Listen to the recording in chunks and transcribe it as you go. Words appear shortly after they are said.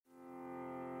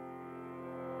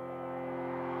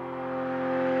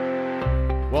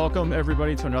Welcome,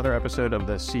 everybody, to another episode of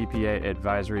the CPA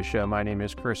Advisory Show. My name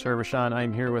is Chris Herbishon.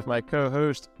 I'm here with my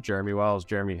co-host, Jeremy Wells.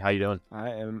 Jeremy, how you doing?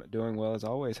 I am doing well as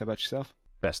always. How about yourself?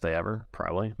 Best day ever,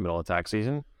 probably. Middle of tax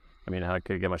season. I mean, how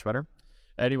could it get much better?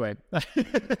 Anyway,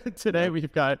 today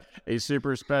we've got a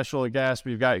super special guest.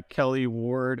 We've got Kelly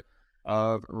Ward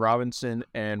of Robinson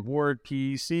and Ward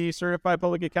PC Certified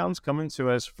Public Accountants coming to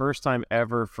us first time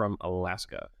ever from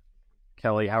Alaska.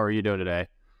 Kelly, how are you doing today?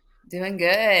 Doing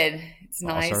good. It's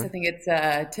nice. Awesome. I think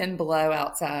it's 10 below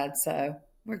outside, so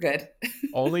we're good.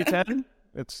 Only 10?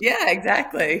 Yeah,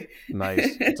 exactly.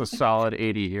 Nice. It's a solid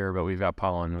 80 here, but we've got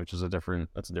pollen, which is a different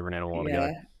animal altogether.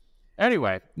 Yeah.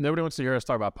 Anyway, nobody wants to hear us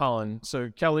talk about pollen.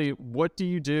 So Kelly, what do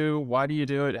you do? Why do you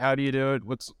do it? How do you do it?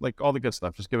 What's like all the good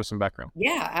stuff? Just give us some background.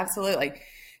 Yeah, absolutely.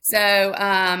 So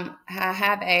I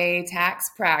have a tax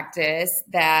practice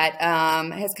that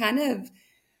has kind of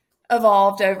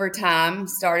evolved over time.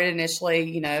 Started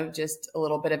initially, just a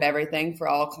little bit of everything for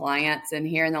all clients. And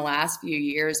here in the last few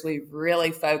years, we've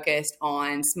really focused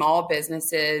on small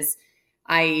businesses,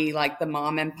 i.e. like the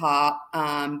mom and pop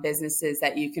businesses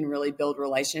that you can really build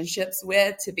relationships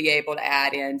with to be able to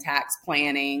add in tax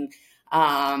planning,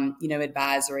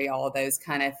 advisory, all of those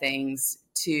kind of things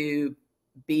to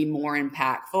be more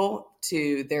impactful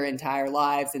to their entire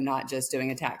lives and not just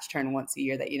doing a tax return once a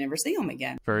year that you never see them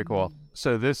again. Very cool.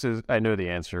 So I know the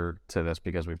answer to this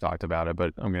because we've talked about it,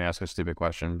 but I'm going to ask a stupid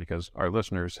question because our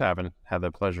listeners haven't had the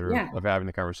pleasure of having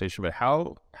the conversation. But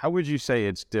how would you say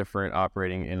it's different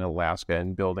operating in Alaska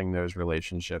and building those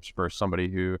relationships versus somebody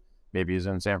who maybe is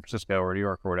in San Francisco or New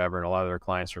York or whatever, and a lot of their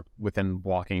clients are within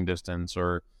walking distance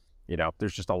or,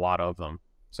 there's just a lot of them.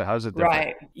 So how's it different?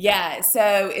 Right. Yeah.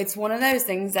 So it's one of those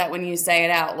things that when you say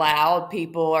it out loud,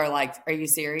 people are like, are you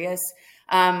serious?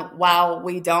 While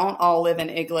we don't all live in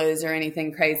igloos or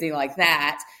anything crazy like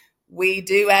that, we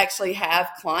do actually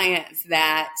have clients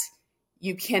that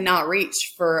you cannot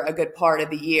reach for a good part of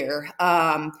the year,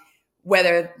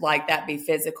 whether like that be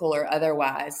physical or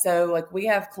otherwise. So like we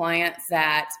have clients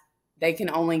that they can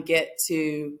only get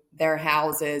to their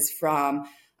houses from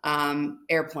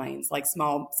airplanes, like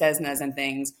small Cessnas and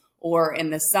things, or in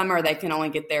the summer, they can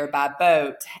only get there by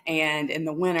boat, and in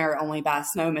the winter, only by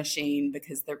snow machine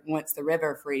because once the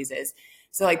river freezes.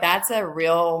 So like that's a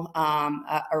real,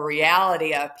 a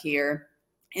reality up here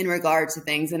in regard to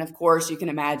things. And of course, you can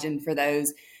imagine for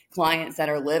those clients that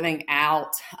are living out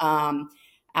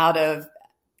of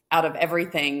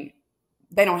everything,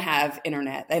 they don't have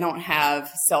internet, they don't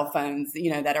have cell phones,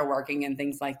 that are working and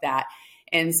things like that.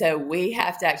 And so we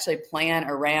have to actually plan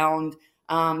around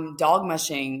dog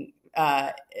mushing,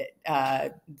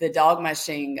 the dog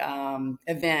mushing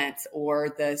events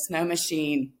or the snow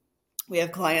machine. We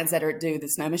have clients that do the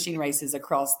snow machine races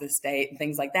across the state and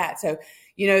things like that. So,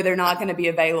 they're not going to be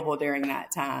available during that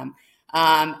time.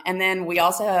 And then we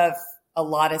also have a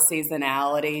lot of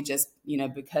seasonality just,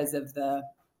 because of the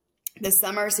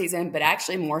summer season, but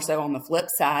actually more so on the flip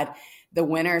side, the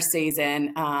winter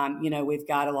season, we've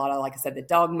got a lot of, like I said, the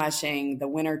dog mushing, the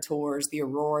winter tours, the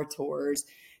Aurora tours.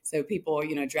 So people,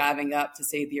 driving up to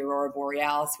see the Aurora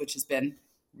Borealis, which has been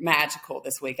magical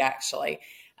this week, actually.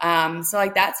 So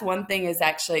like that's one thing is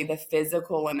actually the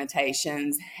physical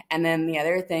limitations. And then the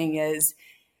other thing is,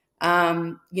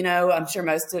 I'm sure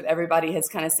most of everybody has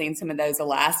kind of seen some of those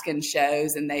Alaskan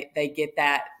shows and they get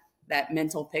that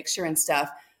mental picture and stuff.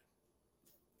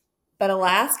 But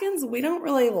Alaskans, we don't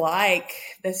really like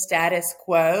the status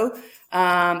quo,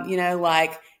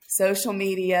 like social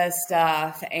media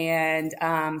stuff and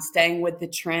staying with the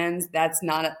trends. That's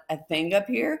not a thing up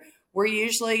here. We're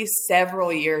usually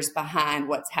several years behind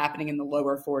what's happening in the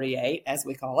lower 48, as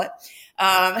we call it.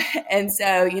 And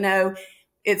so,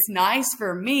 it's nice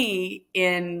for me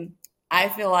I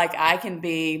feel like I can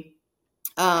be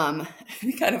kind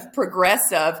of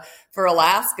progressive for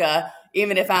Alaska,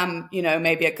 even if I'm,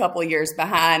 maybe a couple of years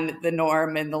behind the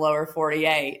norm in the lower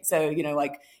 48. So,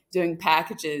 like doing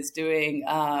packages, doing,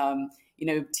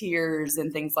 tiers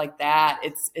and things like that.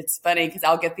 It's funny because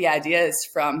I'll get the ideas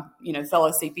from,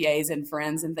 fellow CPAs and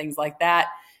friends and things like that,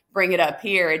 bring it up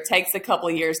here. It takes a couple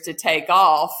of years to take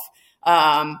off.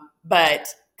 But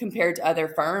compared to other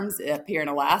firms up here in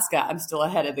Alaska, I'm still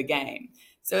ahead of the game.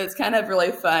 So it's kind of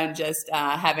really fun just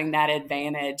having that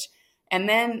advantage. And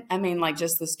then,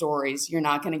 just the stories. You're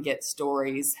not going to get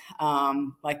stories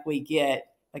like we get.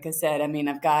 Like I said,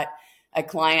 I've got a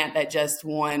client that just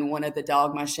won one of the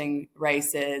dog mushing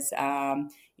races, and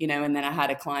then I had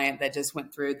a client that just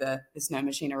went through the snow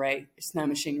machine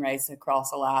race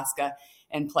across Alaska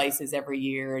and places every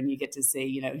year. And you get to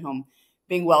see, him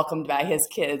being welcomed by his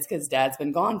kids because dad's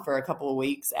been gone for a couple of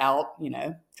weeks out,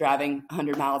 driving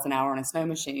 100 miles an hour on a snow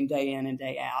machine day in and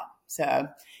day out. So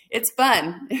it's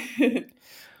fun.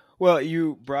 Well,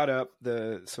 you brought up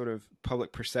the sort of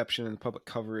public perception and public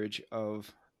coverage of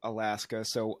Alaska.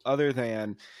 So other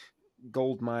than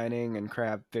gold mining and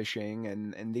crab fishing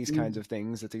and these kinds of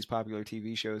things that these popular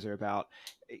TV shows are about,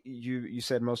 you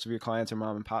said most of your clients are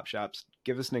mom and pop shops.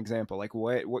 Give us an example. Like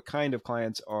what kind of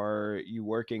clients are you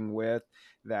working with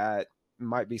that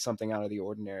might be something out of the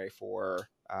ordinary for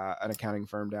an accounting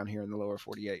firm down here in the lower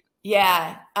 48?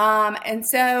 Yeah. And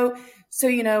so,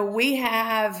 we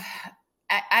have,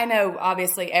 I know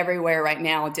obviously everywhere right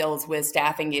now deals with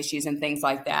staffing issues and things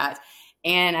like that.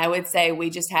 And I would say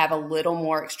we just have a little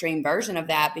more extreme version of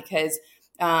that because,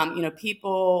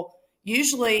 people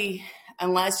usually,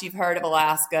 unless you've heard of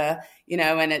Alaska,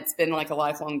 and it's been like a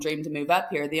lifelong dream to move up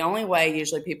here, the only way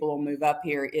usually people will move up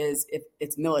here is if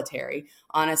it's military.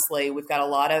 Honestly, we've got a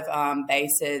lot of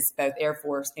bases, both Air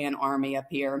Force and Army up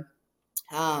here.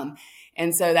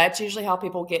 And so that's usually how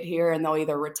people get here, and they'll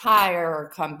either retire or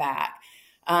come back.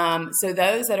 So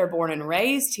those that are born and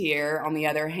raised here, on the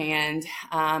other hand,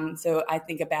 so I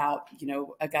think about,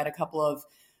 I got a couple of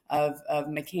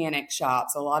mechanic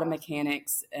shops, a lot of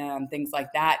mechanics, things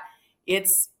like that.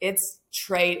 It's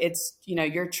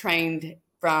you're trained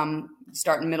from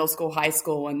starting middle school, high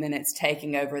school, and then it's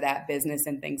taking over that business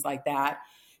and things like that.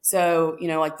 So,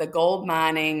 like the gold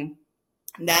mining,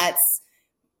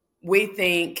 we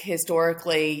think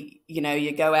historically,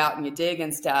 you go out and you dig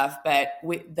and stuff, but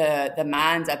the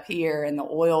mines up here and the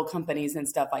oil companies and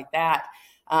stuff like that,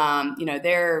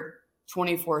 they're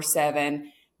 24/7.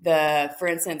 For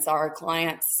instance, our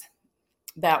clients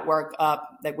that work up,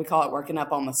 that we call it working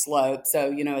up on the slope.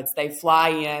 So, they fly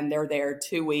in, they're there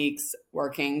 2 weeks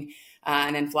working,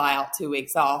 and then fly out 2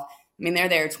 weeks off. I mean, they're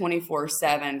there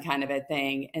 24/7 kind of a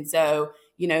thing. And so,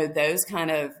 those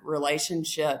kind of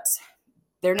relationships,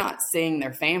 they're not seeing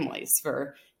their families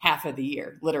for half of the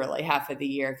year, literally half of the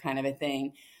year kind of a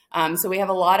thing. So we have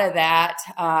a lot of that.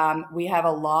 We have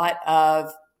a lot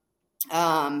of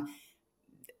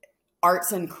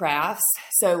arts and crafts.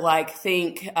 So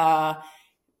think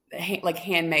like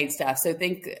handmade stuff. So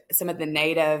think some of the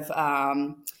native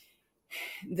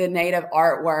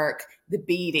artwork, the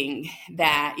beading,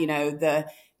 that, the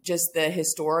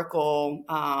historical,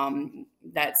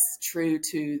 that's true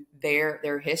to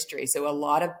their history. So a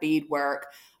lot of beadwork,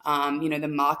 the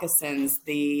moccasins,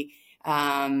 the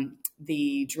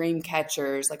dream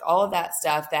catchers, like all of that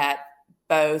stuff that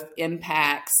both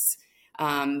impacts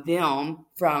them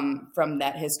from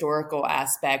that historical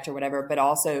aspect or whatever, but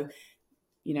also,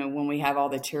 when we have all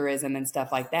the tourism and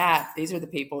stuff like that, these are the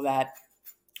people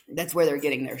that's where they're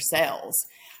getting their sales.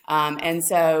 And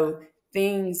so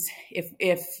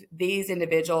if these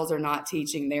individuals are not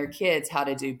teaching their kids how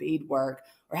to do beadwork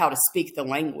or how to speak the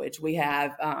language, we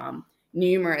have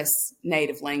numerous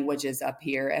native languages up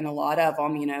here, and a lot of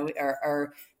them,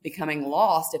 are becoming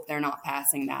lost if they're not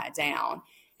passing that down.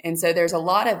 And so there's a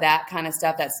lot of that kind of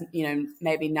stuff that's,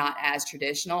 maybe not as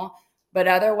traditional, but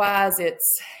otherwise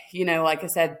it's, like I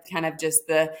said, kind of just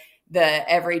the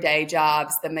everyday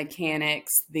jobs, the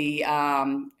mechanics,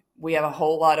 we have a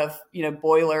whole lot of,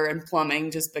 boiler and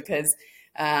plumbing just because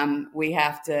we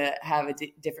have to have a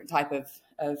different type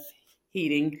of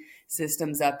heating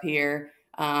systems up here.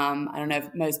 I don't know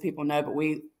if most people know, but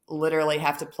we literally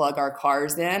have to plug our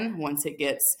cars in once it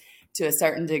gets to a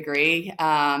certain degree,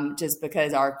 just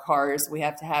because our cars, we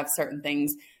have to have certain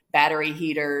things, battery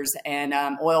heaters and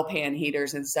oil pan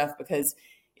heaters and stuff, because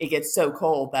it gets so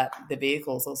cold that the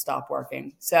vehicles will stop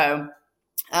working. So,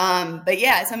 but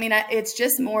yes, I mean, it's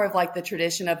just more of like the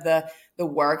tradition of the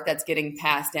work that's getting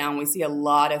passed down. We see a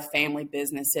lot of family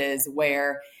businesses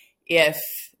where if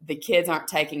the kids aren't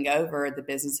taking over, the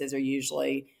businesses are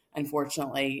usually,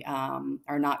 unfortunately,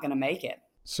 are not going to make it.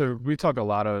 So we talk a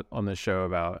lot on this show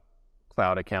about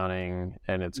cloud accounting,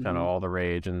 and it's kind of all the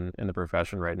rage in the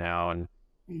profession right now. And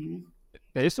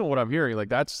based on what I'm hearing, like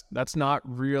that's not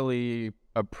really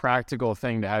a practical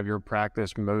thing to have your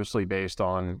practice mostly based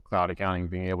on cloud accounting,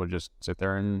 being able to just sit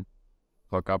there and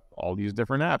hook up all these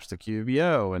different apps to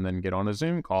QBO and then get on a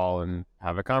Zoom call and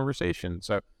have a conversation.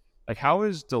 So like, how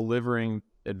is delivering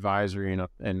advisory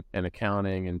and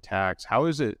accounting and tax, how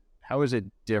is it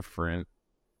different?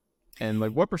 And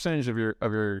like, what percentage of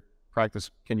your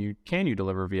practice can you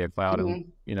deliver via cloud,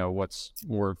 and what's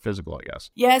more physical, I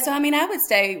guess? Yeah, so I mean, I would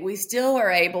say we still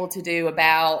are able to do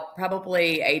about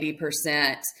probably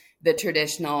 80% the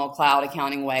traditional cloud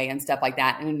accounting way and stuff like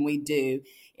that, and we do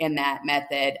in that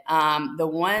method. The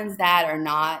ones that are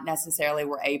not necessarily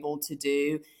we're able to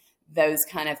do, those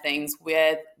kind of things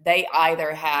with, they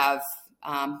either have,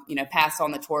 passed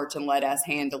on the torch and let us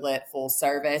handle it full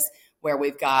service, where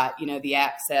we've got, the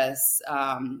access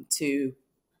to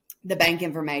the bank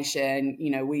information.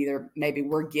 Maybe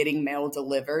we're getting mail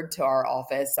delivered to our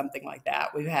office, something like that.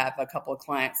 We have a couple of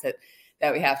clients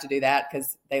that we have to do that because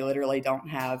they literally don't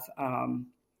have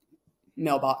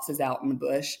mailboxes out in the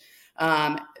bush.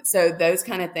 So those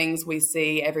kind of things we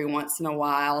see every once in a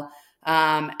while.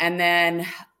 And then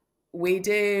we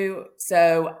do,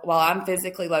 so while I'm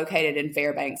physically located in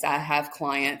Fairbanks, I have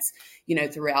clients,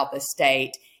 throughout the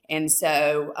state. And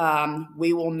so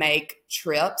we will make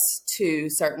trips to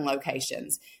certain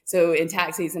locations. So in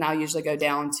tax season, I'll usually go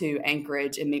down to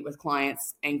Anchorage and meet with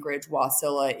clients, Anchorage,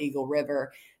 Wasilla, Eagle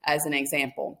River, as an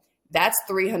example. That's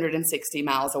 360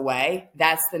 miles away.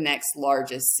 That's the next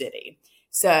largest city.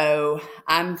 So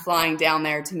I'm flying down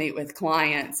there to meet with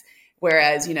clients,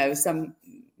 whereas, some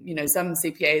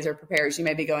CPAs or preparers, you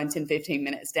may be going 10, 15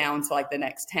 minutes down to like the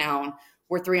next town.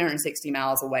 We're 360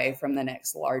 miles away from the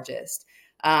next largest.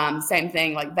 Same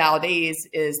thing, like Valdez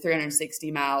is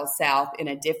 360 miles south in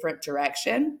a different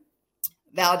direction.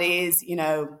 Valdez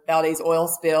oil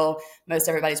spill, most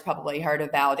everybody's probably heard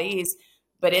of Valdez,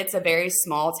 but it's a very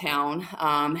small town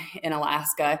in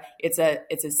Alaska. It's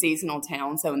a seasonal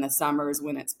town. So in the summers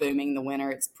when it's booming, the winter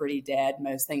it's pretty dead.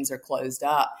 Most things are closed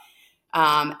up.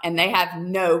 And they have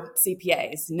no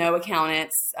CPAs, no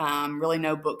accountants, really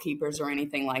no bookkeepers or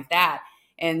anything like that.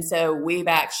 And so we've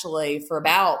actually, for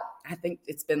about, I think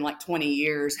it's been like 20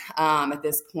 years at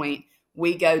this point,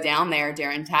 we go down there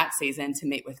during tax season to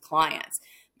meet with clients.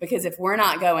 Because if we're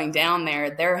not going down there,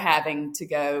 they're having to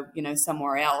go,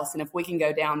 somewhere else. And if we can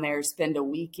go down there, spend a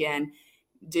weekend,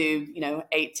 do,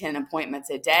 8, 10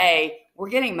 appointments a day, we're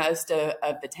getting most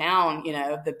of the town,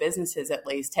 the businesses at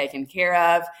least taken care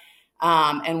of.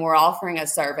 And we're offering a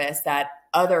service that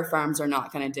other firms are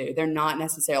not going to do. They're not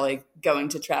necessarily going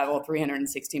to travel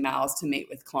 360 miles to meet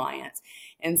with clients.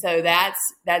 And so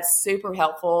that's super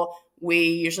helpful. We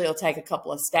usually will take a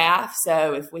couple of staff.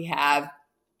 So if we have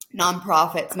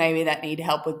nonprofits maybe that need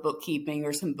help with bookkeeping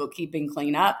or some bookkeeping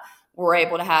cleanup, we're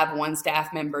able to have one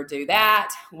staff member do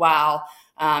that while,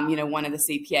 one of the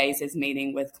CPAs is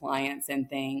meeting with clients and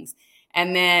things.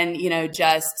 And then,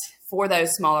 just for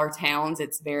those smaller towns,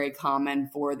 it's very common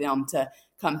for them to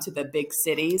come to the big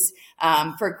cities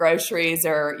for groceries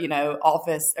or,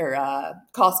 office or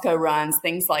Costco runs,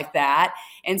 things like that.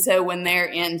 And so when they're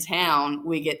in town,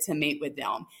 we get to meet with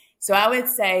them. So I would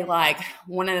say like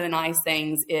one of the nice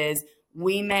things is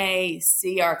we may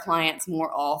see our clients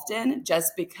more often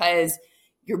just because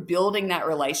you're building that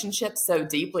relationship so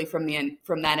deeply from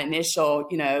that initial,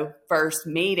 first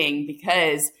meeting,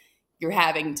 because you're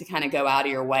having to kind of go out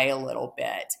of your way a little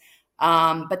bit.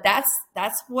 But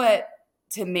that's what,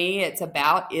 to me, it's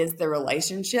about, is the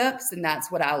relationships. And that's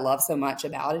what I love so much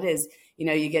about it is,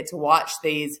 you get to watch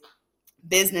these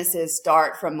businesses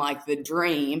start from like the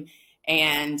dream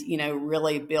and,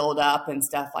 really build up and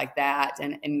stuff like that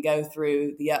and go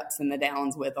through the ups and the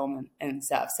downs with them and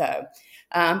stuff. So,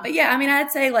 but yeah,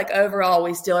 I'd say like overall,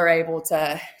 we still are able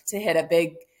to hit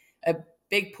a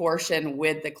big portion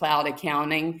with the cloud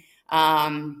accounting.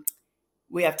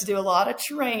 We have to do a lot of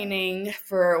training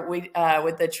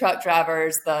with the truck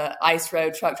drivers, the ice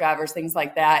road truck drivers, things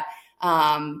like that. We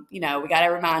got to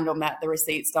remind them that the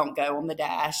receipts don't go on the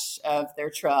dash of their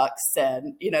trucks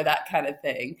and, that kind of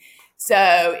thing.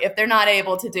 So if they're not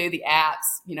able to do the apps,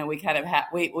 we kind of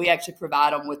we actually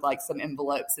provide them with like some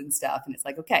envelopes and stuff. And it's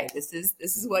like, okay, this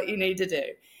is what you need to do.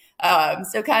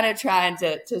 So kind of trying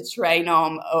to train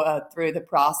them through the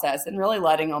process and really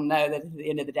letting them know that at the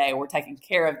end of the day, we're taking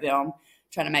care of them,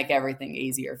 trying to make everything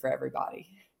easier for everybody.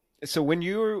 So when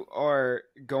you are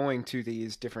going to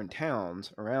these different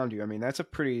towns around you, that's a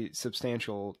pretty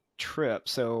substantial trip.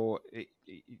 So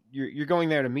you're going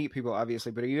there to meet people,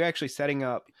 obviously, but are you actually setting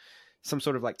up some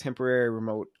sort of like temporary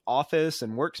remote office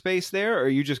and workspace there? Or are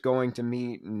you just going to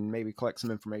meet and maybe collect some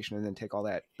information and then take all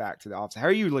that back to the office? How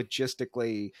are you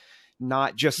logistically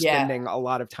not just spending a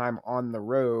lot of time on the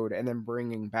road and then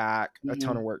bringing back a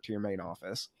ton of work to your main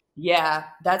office? Yeah,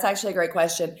 that's actually a great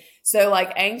question. So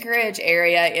like Anchorage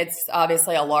area, it's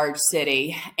obviously a large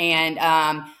city, and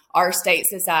our state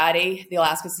society, the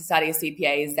Alaska Society of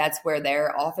CPAs, that's where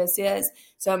their office is.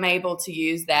 So I'm able to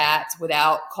use that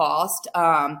without cost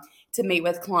to meet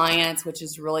with clients, which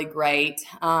is really great.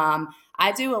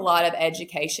 I do a lot of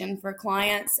education for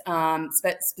clients,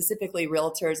 specifically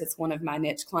realtors. It's one of my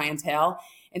niche clientele.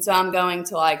 And so I'm going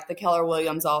to like the Keller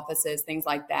Williams offices, things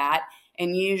like that,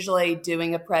 and usually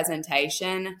doing a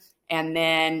presentation and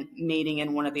then meeting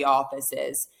in one of the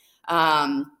offices.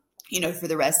 for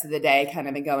the rest of the day, kind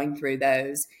of going through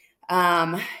those.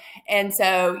 And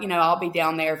so, I'll be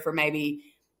down there for maybe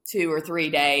 2 or 3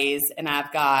 days, and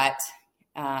I've got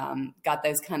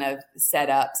those kind of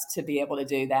setups to be able to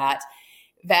do that.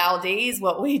 Valdez,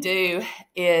 what we do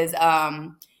is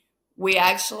we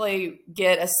actually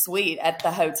get a suite at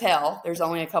the hotel. There's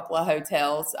only a couple of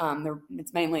hotels.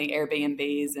 It's mainly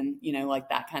Airbnbs and, like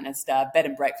that kind of stuff. Bed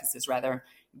and breakfasts, rather.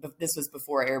 This was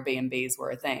before Airbnbs were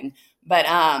a thing. But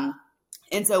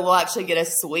and so we'll actually get a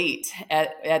suite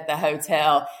at the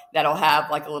hotel that'll have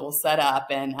like a little setup,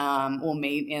 and we'll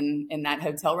meet in that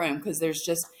hotel room, because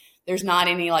there's not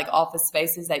any like office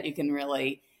spaces that you can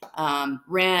really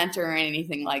rent or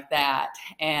anything like that.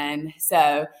 And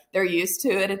so they're used to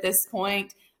it at this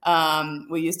point.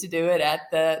 We used to do it at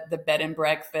the bed and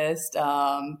breakfast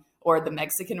or the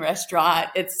Mexican restaurant.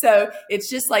 It's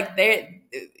just like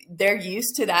they're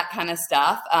used to that kind of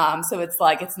stuff. So it's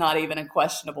like, it's not even a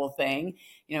questionable thing.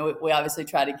 We obviously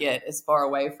try to get as far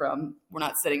away from, we're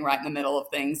not sitting right in the middle of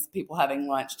things, people having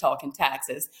lunch, talking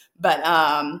taxes. But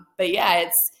yeah,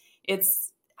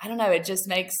 it's, I don't know, it just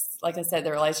makes, like I said,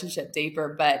 the relationship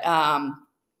deeper. But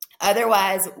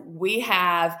otherwise, we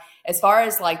have, as far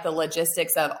as like the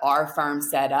logistics of our firm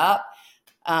set up,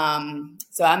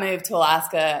 so I moved to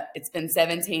Alaska, it's been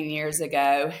 17 years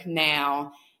ago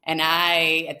now. And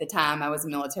at the time, I was a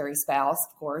military spouse,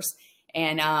 of course.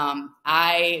 And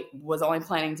I was only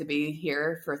planning to be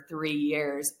here for 3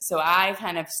 years. So I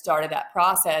kind of started that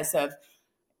process of,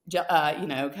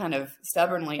 kind of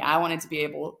stubbornly, I wanted to be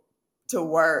able to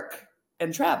work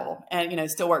and travel and,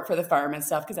 still work for the firm and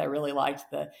stuff, because I really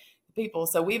liked the people.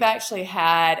 So we've actually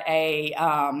had a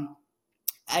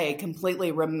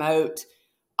completely remote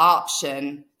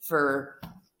option for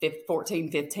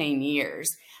 15 years.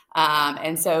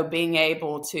 And so being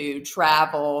able to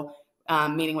travel,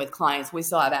 meeting with clients, we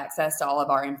still have access to all of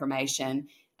our information.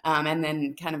 And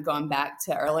then kind of going back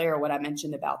to earlier, what I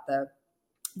mentioned about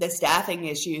the staffing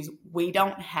issues, we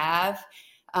don't have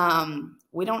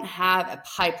a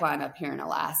pipeline up here in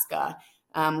Alaska.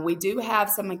 We do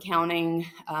have some accounting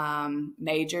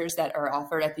majors that are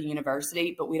offered at the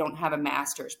university, but we don't have a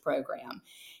master's program.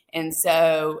 And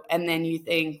then you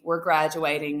think we're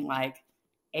graduating like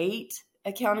 8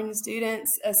 accounting students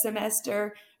a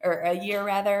semester, or a year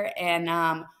rather.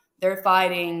 And they're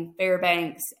fighting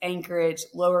Fairbanks, Anchorage,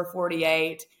 lower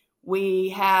 48. We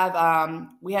have a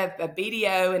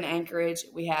BDO in Anchorage.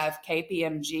 We have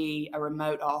KPMG, a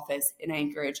remote office in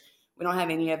Anchorage. We don't have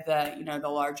any of the, the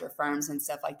larger firms and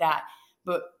stuff like that.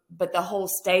 But the whole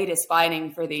state is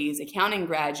fighting for these accounting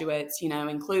graduates,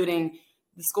 including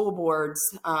the school boards,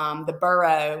 the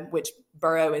borough, which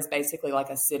borough is basically like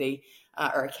a city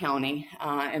or a county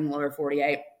in lower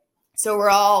 48. So we're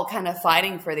all kind of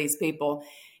fighting for these people.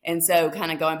 And so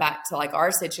kind of going back to like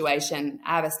our situation,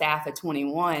 I have a staff of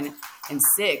 21 and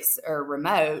 6 are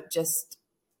remote. Just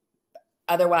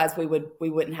otherwise we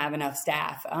wouldn't have enough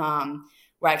staff.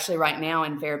 We're actually right now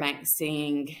in Fairbanks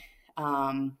seeing,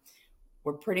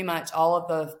 we're pretty much all of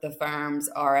the firms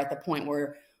are at the point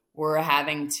where we're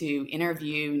having to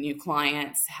interview new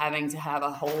clients, having to have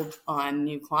a hold on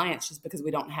new clients, just because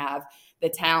we don't have the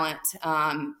talent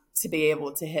to be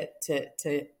able to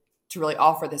really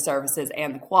offer the services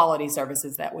and the quality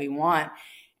services that we want.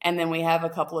 And then we have a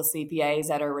couple of CPAs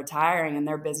that are retiring, and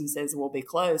their businesses will be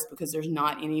closed because there's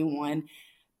not anyone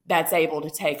that's able to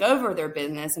take over their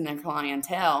business and their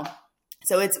clientele.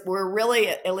 So we're really,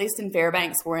 at least in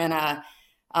Fairbanks, we're in a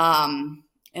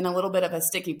little bit of a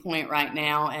sticky point right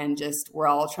now, and we're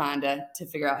all trying to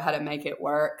figure out how to make it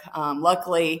work.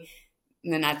 Luckily,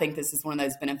 and then I think this is one of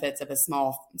those benefits of a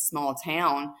small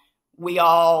town. We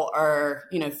all are,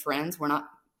 friends.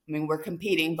 We're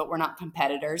competing, but we're not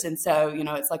competitors. And so,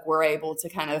 it's like we're able to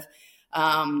kind of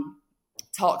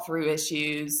talk through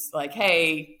issues like,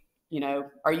 hey,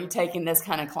 are you taking this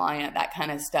kind of client, that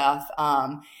kind of stuff.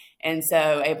 And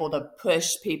so able to push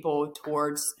people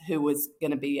towards who was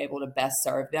going to be able to best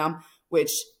serve them,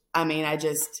 which,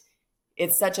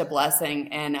 it's such a blessing.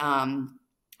 And I'm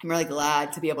really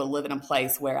glad to be able to live in a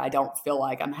place where I don't feel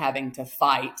like I'm having to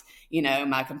fight,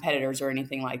 my competitors or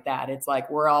anything like that. It's like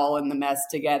we're all in the mess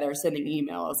together, sending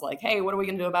emails like, hey, what are we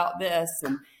going to do about this?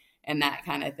 And that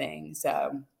kind of thing.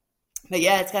 So, but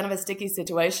yeah, it's kind of a sticky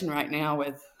situation right now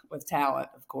with talent,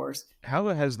 of course. How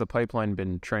has the pipeline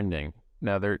been trending?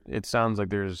 Now, it sounds like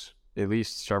there's at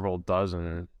least several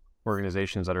dozen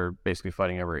organizations that are basically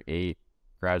fighting over 8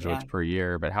 graduates per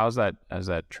year. But how's that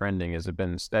trending? Has it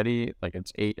been steady? Like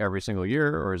it's 8 every single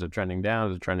year, or is it trending down?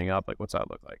 Is it trending up? Like what's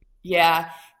that look like? Yeah.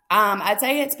 I'd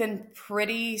say it's been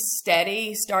pretty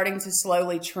steady, starting to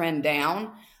slowly trend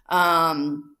down.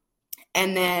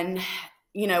 And then,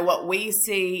 what we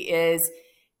see is,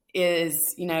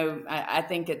 I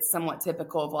think it's somewhat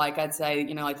typical of, like, I'd say,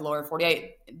 like lower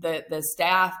 48, the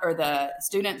staff, or the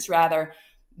students rather,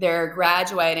 they're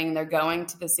graduating, they're going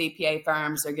to the CPA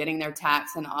firms, they're getting their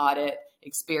tax and audit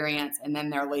experience, and then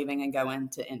they're leaving and going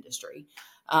to industry.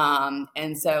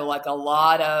 And so, like, a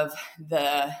lot of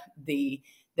the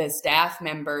staff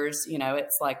members,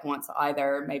 it's like, once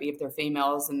either maybe if they're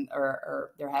females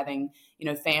or they're having,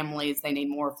 families, they need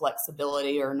more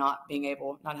flexibility, or not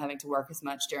having to work as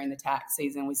much during the tax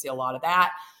season. We see a lot of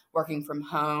that, working from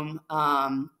home.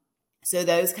 So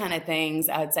those kind of things,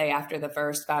 I would say after the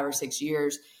first 5 or 6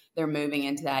 years, they're moving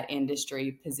into that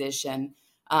industry position.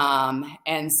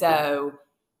 And so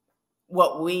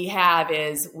what we have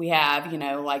is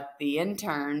like the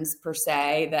interns per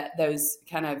se, that those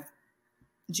kind of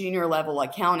junior level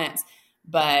accountants,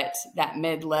 but that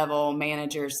mid-level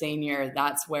manager, senior,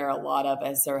 that's where a lot of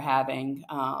us are having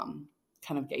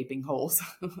kind of gaping holes.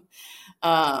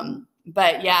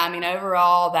 But yeah,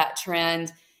 overall that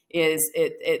trend is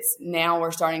it's now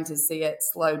we're starting to see it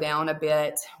slow down a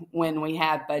bit when we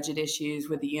have budget issues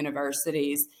with the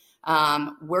universities.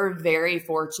 We're very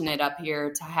fortunate up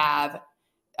here to have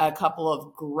a couple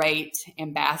of great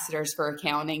ambassadors for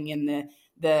accounting in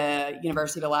the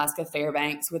University of Alaska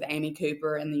Fairbanks with Amy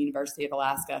Cooper, and the University of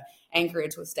Alaska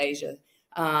Anchorage with Stasia.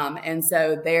 And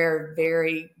so they're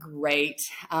very great.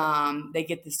 They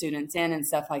get the students in and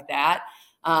stuff like that.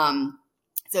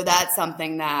 So that's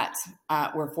something that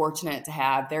we're fortunate to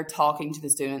have. They're talking to the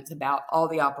students about all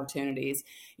the opportunities,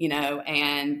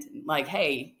 and like,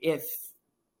 hey, if,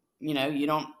 you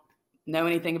don't know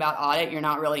anything about audit, you're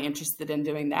not really interested in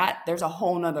doing that, there's a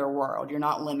whole nother world. You're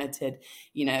not limited,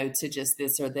 to just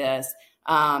this or this.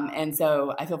 And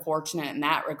so I feel fortunate in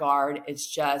that regard. It's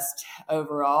just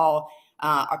overall,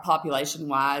 our population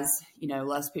wise,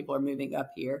 less people are moving up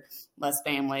here, less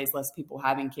families, less people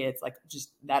having kids, like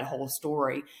just that whole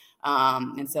story.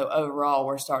 And so overall,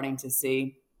 we're starting to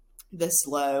see the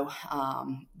slow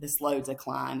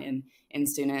decline in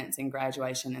students and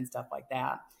graduation and stuff like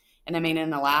that. And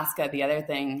in Alaska, the other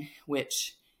thing,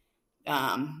 which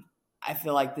I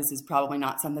feel like this is probably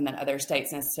not something that other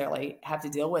states necessarily have to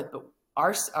deal with, but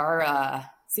our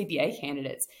CPA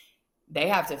candidates, they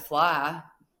have to fly,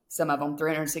 some of them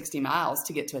 360 miles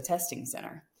to get to a testing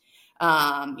center.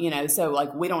 So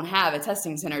like, we don't have a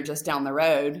testing center just down the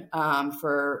road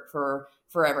for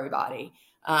everybody.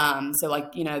 So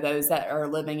like, those that are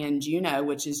living in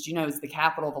Juneau, Juneau is the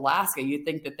capital of Alaska, you'd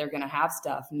think that they're going to have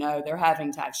stuff. No, they're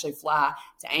having to actually fly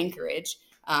to Anchorage,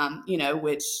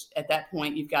 which at that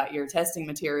point you've got your testing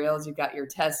materials, you've got your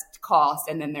test cost,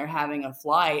 and then they're having a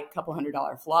flight,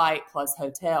 $200 flight plus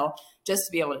hotel, just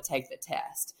to be able to take the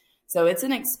test. So it's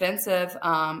an expensive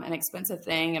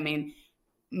thing.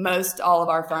 Most all of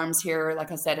our firms here,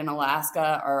 like I said, in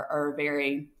Alaska are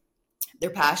they're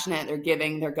passionate, they're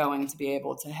giving, they're going to be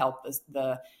able to help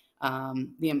the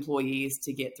employees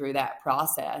to get through that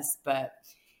process. But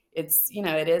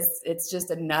it's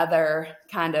just another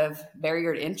kind of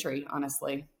barrier to entry,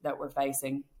 honestly, that we're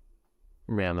facing.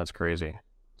 Man, that's crazy.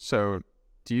 So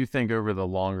do you think over the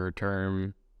longer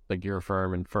term, like your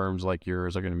firm and firms like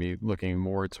yours are going to be looking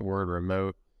more toward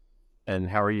remote? And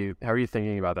how are you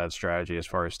thinking about that strategy as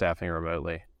far as staffing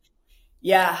remotely?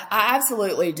 Yeah, I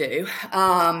absolutely do.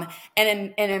 And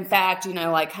in fact,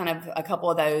 like kind of a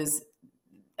couple of those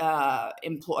not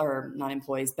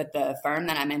employees, but the firm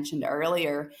that I mentioned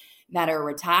earlier that are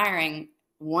retiring,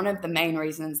 one of the main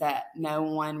reasons that no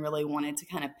one really wanted to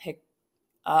kind of pick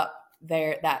up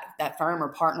that firm or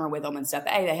partner with them and stuff,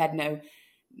 A, they had no,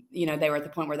 they were at the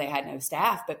point where they had no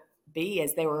staff, but B,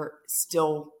 is they were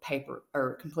still paper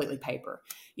or completely paper,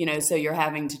 so you're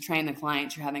having to train the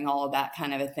clients, you're having all of that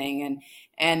kind of a thing.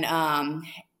 And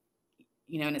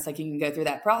it's like, you can go through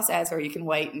that process, or you can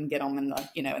wait and get them in the,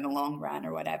 in the long run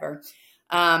or whatever.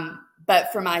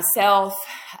 But for myself,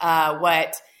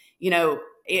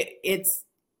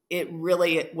 it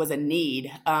really was a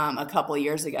need, a couple of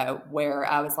years ago, where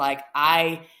I was like,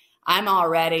 I'm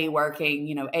already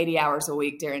working, 80 hours a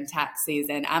week during tax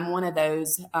season. I'm one of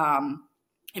those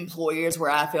employers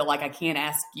where I feel like I can't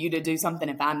ask you to do something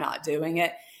if I'm not doing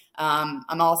it.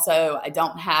 I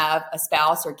don't have a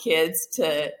spouse or kids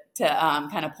to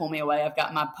kind of pull me away. I've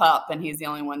got my pup, and he's the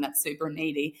only one that's super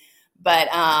needy. But,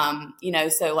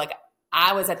 so like,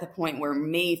 I was at the point where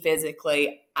me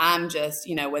physically, I'm just,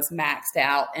 was maxed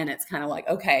out, and it's kind of like,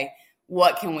 okay,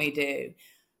 what can we do?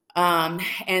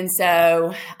 And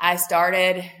so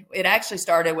it actually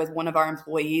started with one of our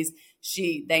employees.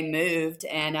 They moved,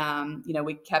 and,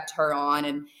 we kept her on.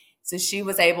 And So she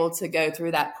was able to go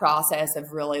through that process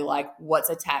of really like, what's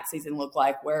a tax season look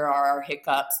like? Where are our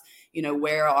hiccups?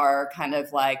 Where are kind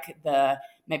of like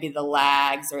maybe the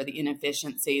lags or the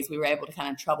inefficiencies? We were able to kind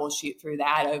of troubleshoot through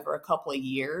that over a couple of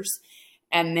years.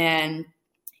 And then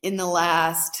in the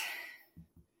last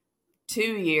 2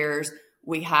 years,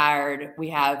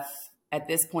 at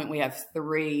this point, we have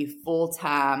 3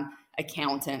 full-time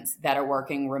accountants that are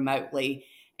working remotely.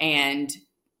 And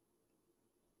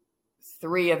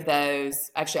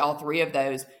all three of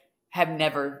those have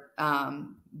never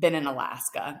been in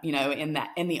Alaska, in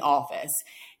the office.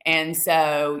 And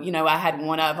so, I had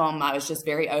one of them, I was just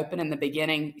very open in the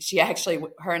beginning.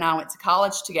 Her and I went to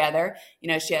college together.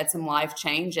 She had some life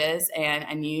changes, and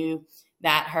I knew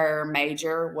that her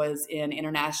major was in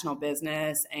international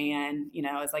business. And,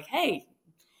 I was like, hey,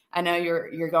 I know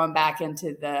you're going back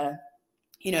into the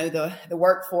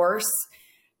workforce.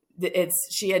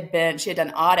 She had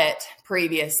done audit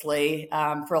previously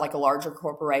for like a larger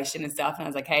corporation and stuff. And I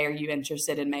was like, hey, are you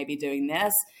interested in maybe doing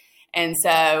this? And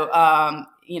so,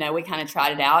 we kind of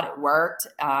tried it out. It worked.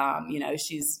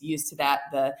 She's used to that,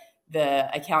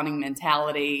 the accounting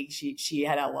mentality. She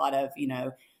had a lot of,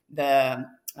 the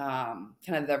kind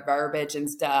of the verbiage and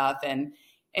stuff and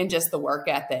just the work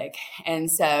ethic.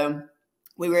 And so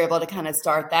we were able to kind of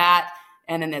start that.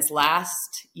 And in this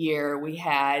last year, we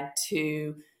had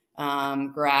 2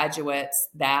 graduates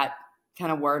that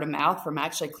kind of word of mouth from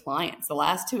actually clients. The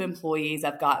last 2 employees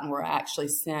I've gotten were actually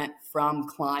sent from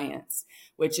clients,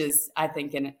 which is, I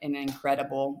think, an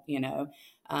incredible,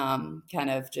 kind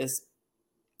of just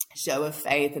show of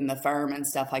faith in the firm and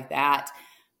stuff like that.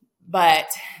 But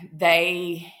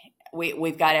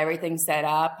we've got everything set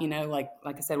up, like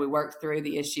I said, we work through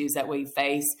the issues that we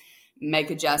face, make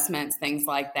adjustments, things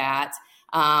like that.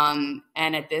 And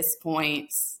at this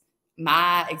point,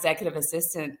 my executive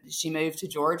assistant, she moved to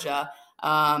Georgia.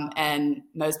 And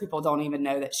most people don't even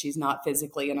know that she's not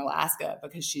physically in Alaska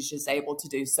because she's just able to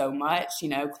do so much.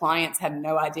 Clients have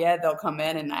no idea. They'll come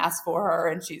in and ask for her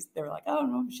and they're like, oh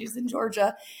no, she's in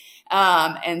Georgia.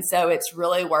 And so it's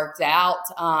really worked out.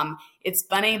 It's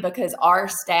funny because our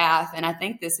staff, and I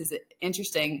think this is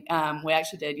interesting. We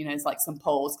actually did, it's like some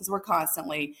polls because we're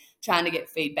constantly trying to get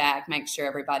feedback, make sure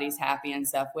everybody's happy and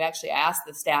stuff. We actually asked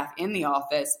the staff in the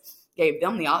office, gave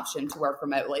them the option to work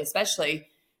remotely, especially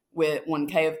when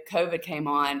COVID came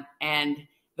on, and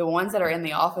the ones that are in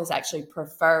the office actually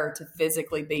prefer to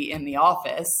physically be in the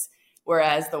office,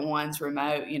 whereas the ones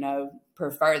remote,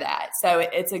 prefer that. So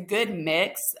it's a good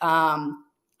mix.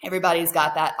 Everybody's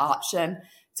got that option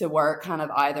to work kind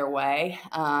of either way,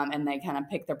 and they kind of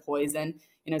pick their poison.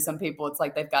 Some people, it's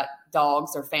like they've got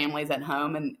dogs or families at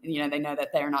home, and they know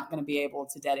that they're not going to be able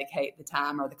to dedicate the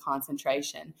time or the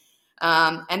concentration.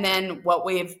 And then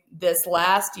this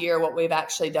last year, what we've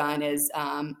actually done is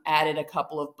added a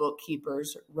couple of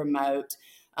bookkeepers remote.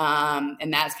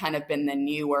 And that's kind of been the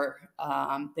newer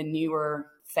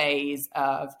phase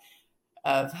of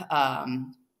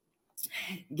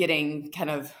getting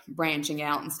kind of branching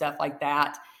out and stuff like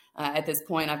that. At this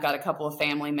point, I've got a couple of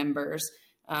family members.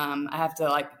 I have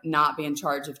to not be in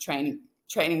charge of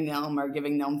training them or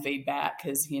giving them feedback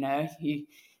because,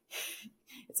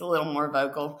 it's a little more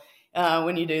vocal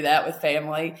when you do that with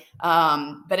family.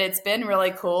 But it's been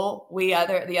really cool. The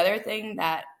other thing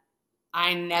that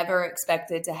I never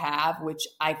expected to have, which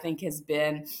I think has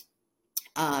been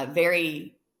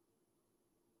very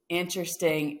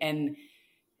interesting, and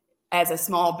as a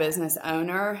small business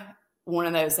owner, one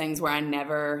of those things where I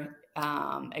never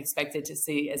expected to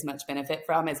see as much benefit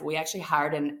from is we actually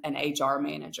hired an HR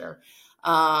manager.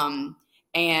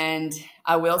 And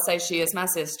I will say she is my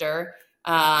sister.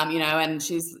 And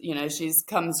she's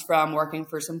comes from working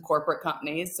for some corporate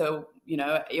companies. So,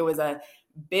 it was a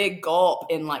big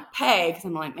gulp in pay because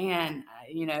I'm like, man,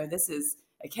 this is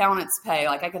accountant's pay.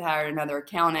 I could hire another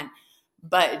accountant,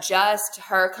 but just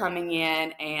her coming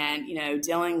in and,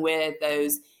 dealing with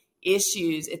those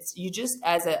issues, it's you just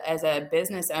as a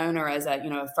business owner, as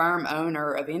a firm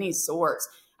owner of any sorts,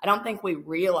 I don't think we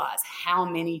realize how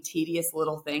many tedious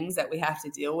little things that we have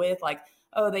to deal with,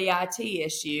 the IT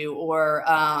issue or,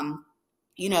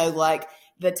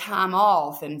 the time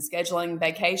off and scheduling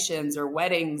vacations or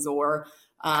weddings or,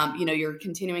 your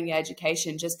continuing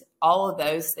education, just all of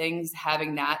those things,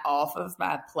 having that off of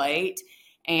my plate.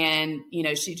 And,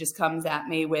 she just comes at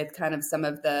me with kind of some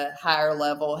of the higher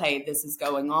level, hey, this is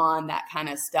going on, that kind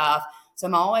of stuff. So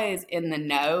I'm always in the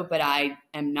know, but I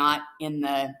am not in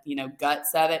the,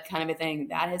 guts of it kind of a thing.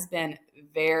 That has been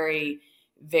very,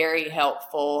 very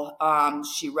helpful.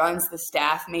 She runs the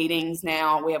staff meetings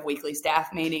now. We have weekly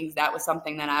staff meetings. That was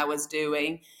something that I was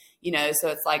doing. so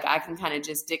it's like I can kind of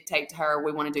just dictate to her,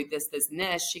 we want to do this, this, and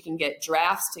this. She can get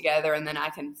drafts together, and then I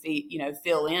can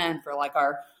fill in for like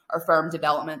our firm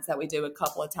developments that we do a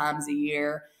couple of times a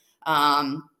year.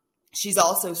 She's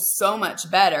also so much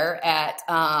better at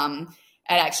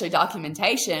actually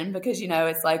documentation because,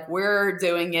 it's like we're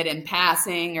doing it in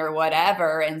passing or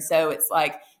whatever. And so it's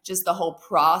like just the whole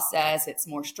process, it's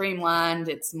more streamlined.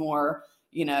 It's more,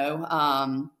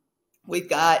 we've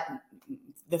got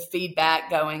the feedback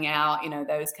going out,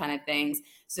 those kind of things.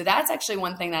 So that's actually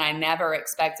one thing that I never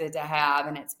expected to have.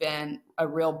 And it's been a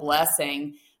real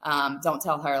blessing. Don't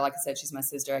tell her, like I said, she's my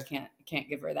sister. I can't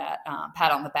give her that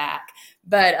pat on the back.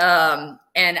 But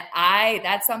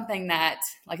that's something that,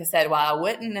 like I said, while I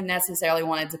wouldn't have necessarily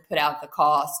wanted to put out the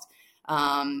cost,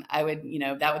 I would,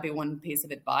 that would be one piece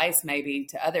of advice maybe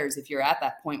to others. If you're at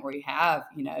that point where you have,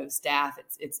 staff,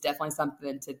 it's definitely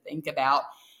something to think about.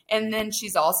 And then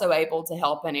she's also able to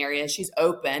help in areas. She's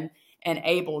open and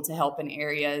able to help in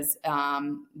areas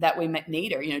that we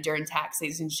need her. During tax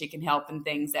season, she can help in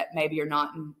things that maybe are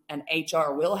not in an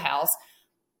HR wheelhouse,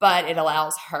 but it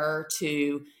allows her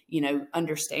to,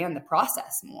 understand the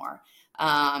process more.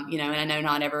 And I know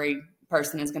not every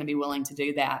person is going to be willing to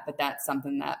do that, but that's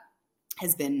something that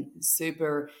has been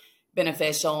super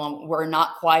beneficial. We're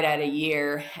not quite at a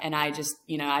year, and I just,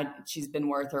 she's been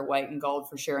worth her weight in gold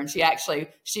for sure. And she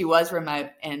was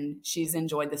remote, and she's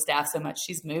enjoyed the staff so much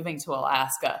she's moving to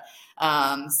Alaska.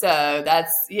 So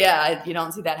that's, you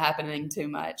don't see that happening too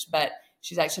much, but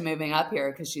she's actually moving up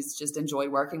here because she's just enjoyed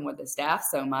working with the staff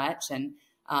so much and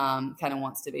kind of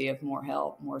wants to be of more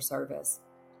help, more service.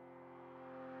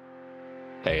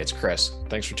 Hey, it's Chris.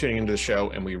 Thanks for tuning into the show,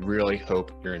 and we really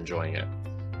hope you're enjoying it.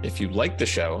 If you like the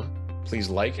show, please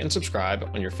like and subscribe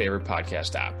on your favorite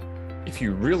podcast app. If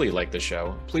you really like the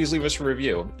show, please leave us a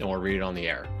review and we'll read it on the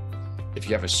air. If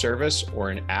you have a service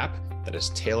or an app that is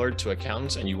tailored to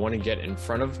accountants and you want to get in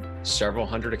front of several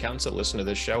hundred accountants that listen to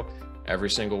this show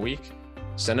every single week,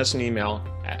 send us an email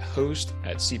at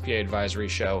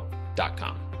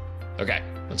host@cpaadvisoryshow.com. Okay,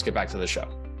 let's get back to the show.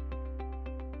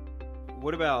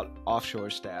 What about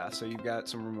offshore staff? So you've got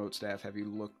some remote staff. Have you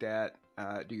looked at,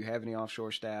 do you have any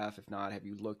offshore staff? If not, have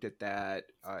you looked at that?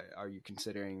 Are you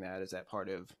considering that? Is that part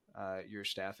of your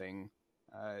staffing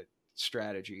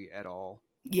strategy at all?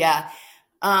 Yeah.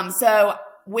 So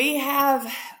we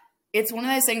have, it's one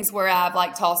of those things where I've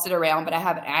like tossed it around, but I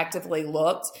haven't actively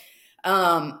looked.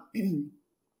 I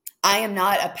am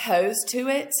not opposed to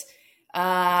it.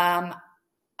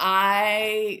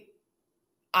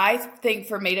 I think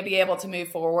for me to be able to move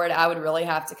forward, I would really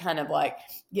have to kind of like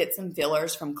get some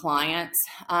fillers from clients.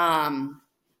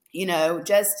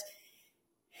 Just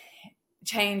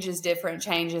change is different.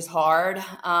 Change is hard.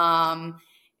 And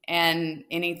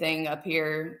anything up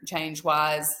here change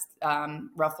wise,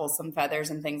 ruffles some feathers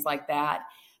and things like that.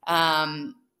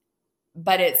 But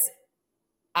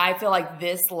I feel like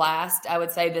this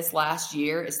last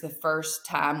year is the first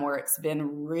time where it's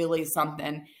been really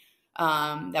something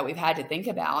that we've had to think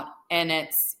about. And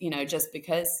it's, just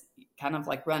because kind of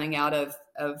like running out of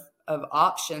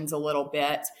options a little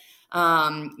bit,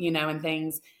 and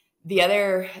things. The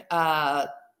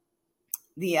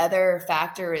other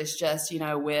factor is just,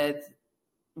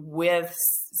 with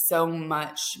so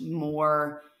much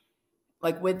more,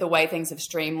 like with the way things have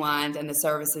streamlined and the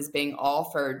services being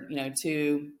offered,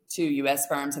 to U.S.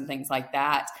 firms and things like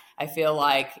that, I feel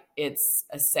like it's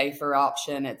a safer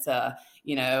option. It's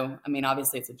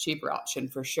obviously it's a cheaper option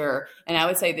for sure. And I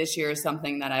would say this year is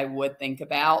something that I would think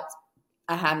about.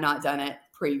 I have not done it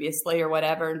previously or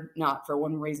whatever, not for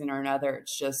one reason or another.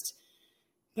 It's just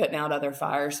putting out other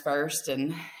fires first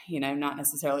and, not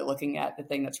necessarily looking at the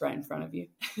thing that's right in front of you.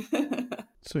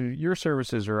 So your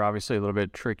services are obviously a little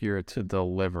bit trickier to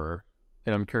deliver.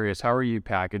 And I'm curious, how are you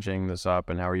packaging this up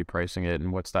and how are you pricing it?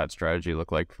 And what's that strategy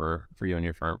look like for you and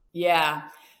your firm? Yeah.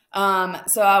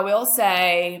 So I will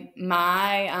say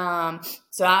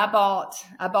so I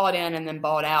bought in and then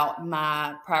bought out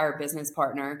my prior business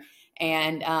partner.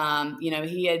 And,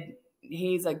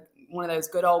 he's one of those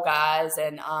good old guys,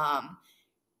 and,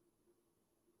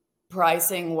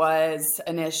 pricing was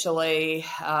initially,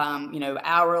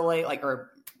 hourly,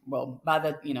 by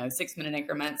the, 6-minute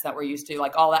increments that we're used to,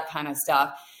 like all that kind of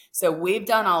stuff. So we've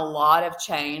done a lot of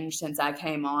change since I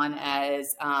came on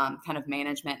as kind of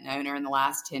management and owner in the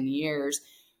last 10 years.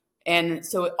 And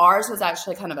so ours was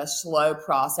actually kind of a slow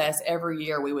process. Every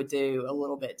year we would do a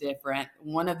little bit different.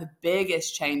 One of the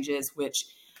biggest changes, which,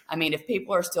 if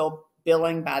people are still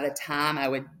billing by the time, I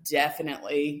would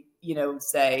definitely,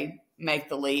 say make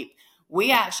the leap.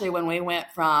 We actually, when we went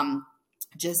from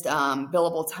just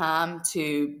billable time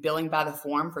to billing by the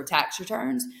form for tax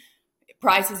returns,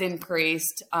 prices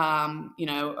increased,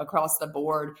 across the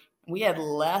board. We had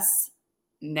less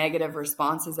negative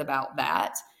responses about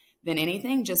that than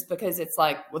anything, just because it's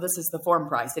like, well, this is the form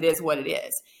price. It is what it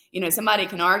is. Somebody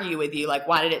can argue with you, like,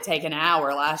 why did it take an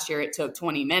hour? Last year it took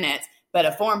 20 minutes, but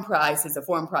a form price is a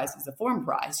form price is a form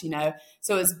price,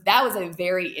 So that was a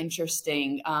very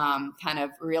interesting kind of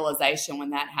realization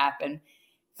when that happened.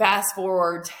 Fast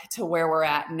forward to where we're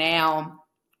at now,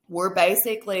 we're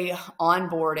basically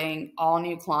onboarding all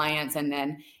new clients and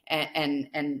then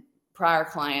and prior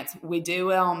clients. We do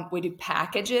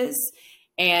packages,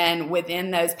 and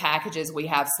within those packages we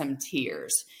have some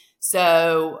tiers.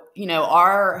 So,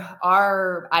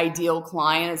 our ideal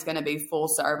client is going to be full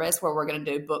service, where we're going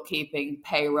to do bookkeeping,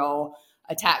 payroll,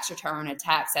 a tax return, a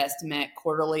tax estimate,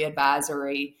 quarterly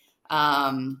advisory,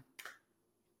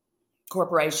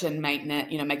 corporation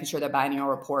maintenance, making sure their biennial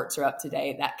reports are up to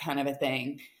date, that kind of a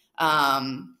thing.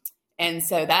 And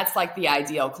so that's like the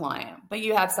ideal client. But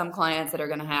you have some clients that are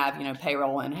going to have,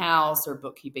 payroll in-house or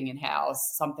bookkeeping in-house,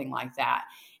 something like that.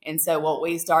 And so what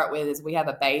we start with is we have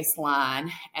a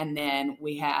baseline, and then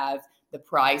we have the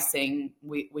pricing.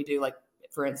 We do, like,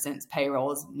 for instance,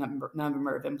 payroll is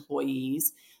number of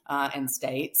employees and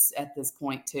states at this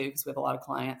point too, because we have a lot of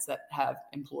clients that have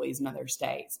employees in other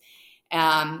states.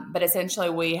 But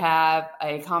essentially we have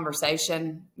a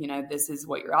conversation, this is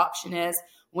what your option is.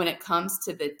 When it comes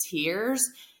to the tiers,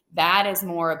 that is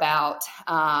more about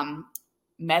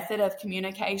method of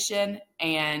communication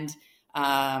and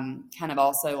kind of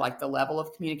also like the level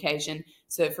of communication.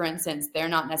 So for instance, they're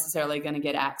not necessarily going to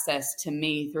get access to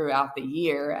me throughout the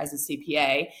year as a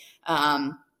CPA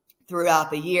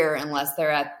throughout the year unless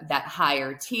they're at that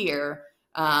higher tier.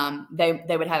 They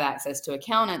would have access to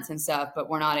accountants and stuff, but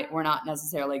we're not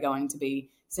necessarily going to be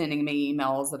sending me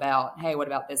emails about, hey, what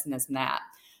about this and this and that?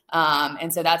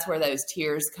 And so that's where those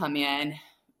tiers come in.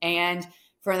 And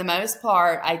for the most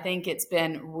part, I think it's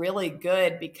been really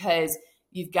good because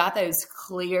you've got those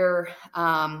clear,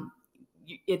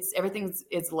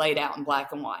 it's laid out in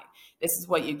black and white. This is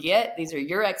what you get. These are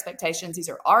your expectations. These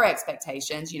are our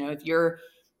expectations. If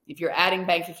you're adding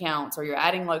bank accounts or you're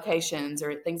adding locations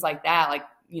or things like that, like,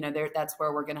 that's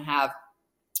where we're going to have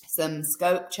some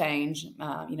scope change,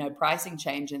 pricing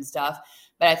change and stuff.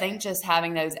 But I think just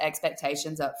having those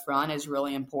expectations up front is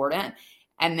really important.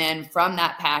 And then from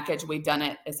that package, we've done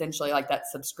it essentially like that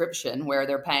subscription where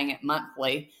they're paying it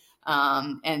monthly.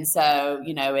 And so,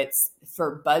 it's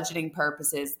for budgeting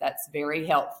purposes, that's very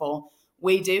helpful.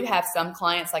 We do have some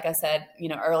clients, like I said,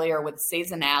 earlier with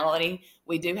seasonality,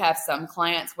 we do have some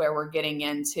clients where we're getting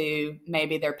into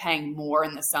maybe they're paying more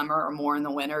in the summer or more in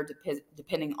the winter,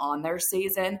 depending on their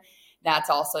season. That's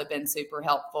also been super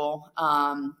helpful.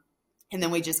 And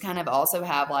then we just kind of also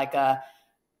have like a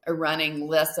running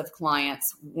list of clients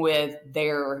with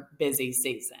their busy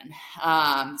season,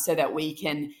 so that we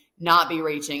can not be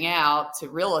reaching out to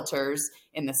realtors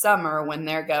in the summer when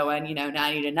they're going,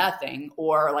 90 to nothing,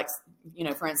 or like,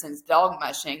 for instance, dog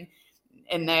mushing.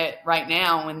 And right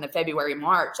now in the February,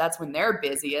 March, that's when they're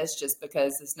busiest, just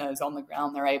because the snow's on the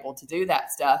ground. They're able to do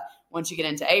that stuff. Once you get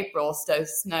into April,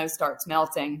 snow starts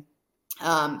melting.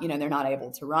 They're not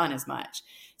able to run as much.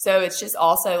 So it's just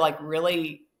also like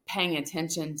really paying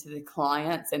attention to the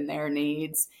clients and their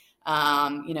needs,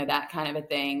 that kind of a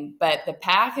thing. But the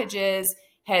packages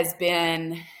that's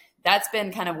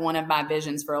been kind of one of my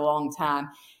visions for a long time.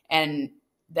 And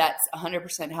that's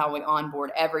 100% how we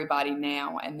onboard everybody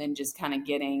now. And then just kind of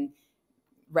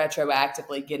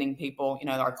retroactively getting people,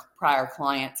 our prior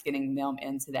clients, getting them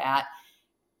into that.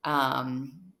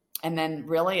 And then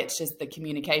really it's just the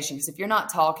communication. Because if you're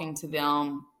not talking to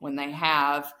them when they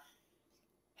have,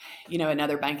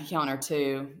 another bank account or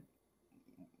two,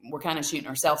 we're kind of shooting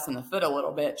ourselves in the foot a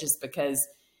little bit, just because,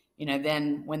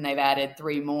 then when they've added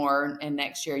 3 more and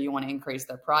next year you want to increase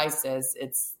their prices,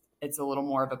 it's a little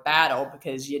more of a battle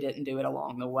because you didn't do it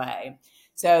along the way.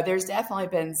 So there's definitely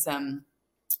been some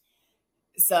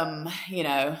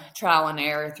trial and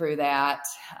error through that,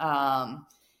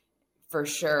 for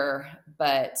sure.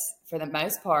 But for the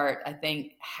most part, I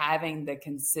think having the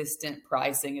consistent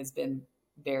pricing has been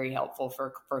very helpful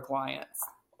for clients.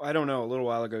 I don't know. A little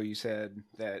while ago, you said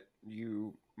that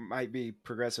you might be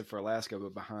progressive for Alaska,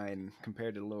 but behind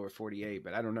compared to the lower 48.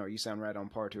 But I don't know. You sound right on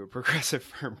par to a progressive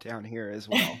firm down here as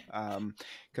well.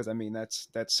 Because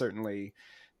that's certainly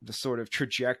the sort of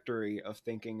trajectory of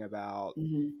thinking about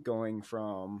going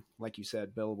from, like you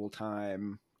said, billable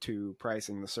time to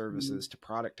pricing the services, to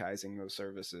productizing those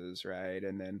services, right?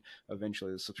 And then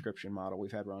eventually the subscription model.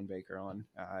 We've had Ron Baker on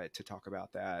to talk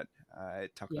about that,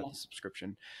 about the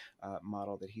subscription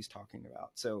model that he's talking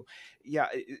about. So yeah,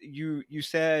 you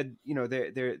said,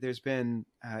 there's been,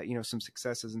 some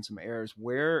successes and some errors.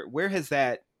 Where has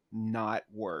that not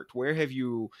worked? Where have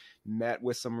you met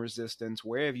with some resistance?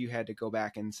 Where have you had to go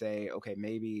back and say, okay,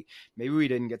 maybe we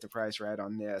didn't get the price right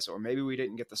on this, or maybe we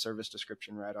didn't get the service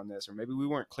description right on this, or maybe we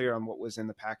weren't clear on what was in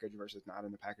the package versus not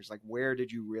in the package? Like, where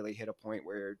did you really hit a point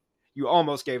where you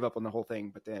almost gave up on the whole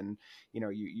thing, but then,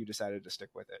 you decided to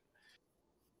stick with it?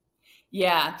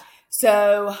 Yeah.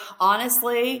 So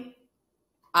honestly,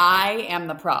 I am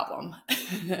the problem.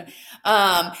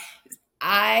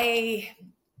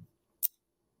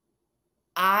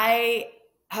 I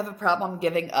have a problem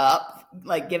giving up,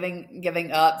 like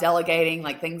giving up, delegating,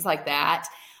 like things like that.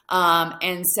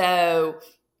 And so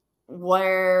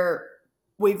where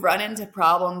we've run into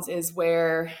problems is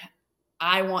where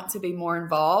I want to be more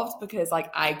involved because like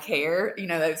I care,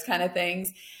 those kind of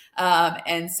things.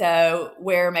 And so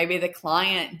where maybe the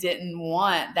client didn't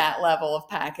want that level of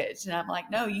package, and I'm like,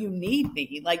 no, you need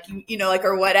me, like,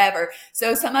 or whatever.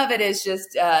 So some of it is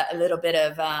just a little bit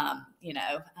of,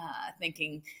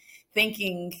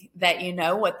 thinking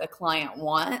that what the client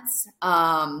wants.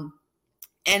 And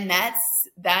that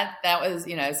was,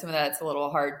 some of that's a little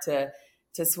hard to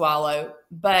swallow,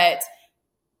 but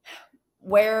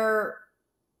where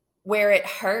it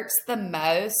hurts the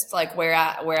most, like where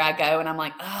I go and I'm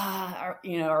like,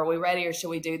 are we ready or should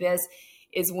we do this,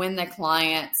 is when the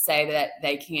clients say that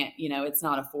they can't, it's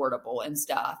not affordable and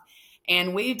stuff.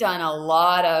 And we've done a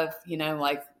lot of,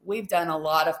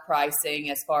 pricing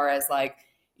as far as like,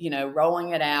 rolling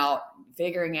it out,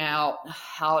 figuring out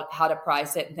how to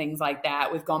price it and things like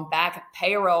that. We've gone back.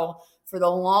 Payroll, for the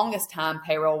longest time,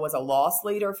 payroll was a loss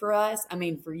leader for us. I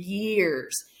mean, for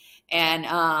years. And,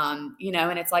 and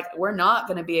it's like, we're not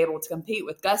going to be able to compete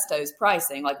with Gusto's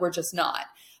pricing. Like, we're just not,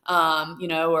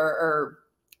 or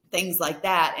things like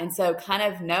that. And so kind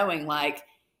of knowing like,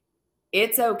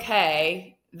 it's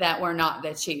okay that we're not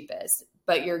the cheapest,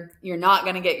 but you're not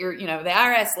going to get your, the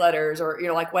IRS letters or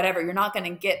you're like, whatever, you're not going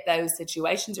to get those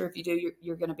situations. Or if you do,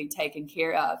 you're going to be taken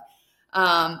care of.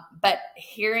 But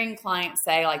hearing clients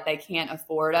say like, they can't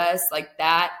afford us, like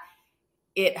that,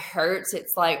 it hurts.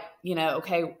 It's like,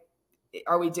 okay,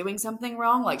 are we doing something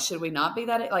wrong? Like, should we not be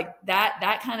that? Like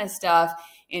that kind of stuff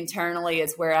internally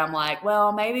is where I'm like,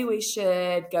 well, maybe we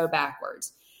should go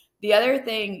backwards. The other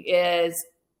thing is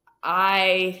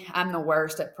I'm the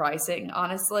worst at pricing,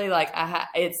 honestly. Like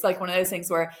it's like one of those things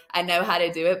where I know how to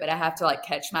do it, but I have to like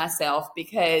catch myself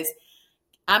because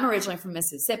I'm originally from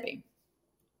Mississippi.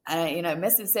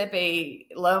 Mississippi,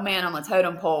 low man on the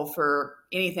totem pole for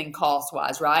anything cost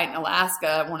wise, right? And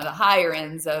Alaska, one of the higher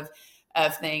ends of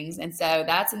things. And so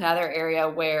that's another area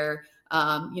where,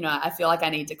 I feel like I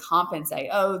need to compensate.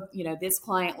 Oh, this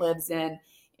client lives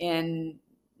in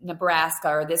Nebraska,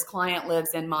 or this client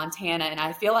lives in Montana. And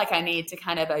I feel like I need to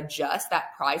kind of adjust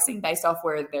that pricing based off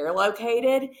where they're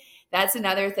located. That's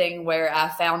another thing where I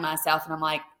found myself and I'm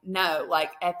like, no,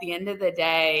 like at the end of the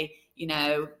day,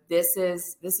 this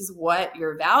is what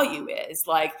your value is.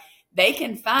 Like they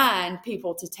can find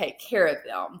people to take care of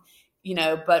them,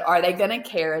 but are they going to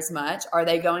care as much? Are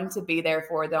they going to be there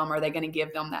for them? Are they going to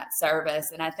give them that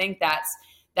service? And I think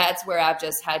that's where I've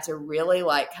just had to really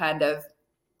like kind of,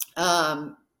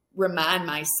 remind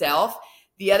myself.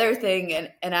 The other thing,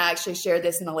 and I actually shared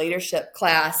this in a leadership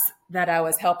class that I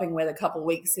was helping with a couple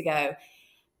weeks ago.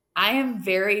 I am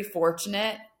very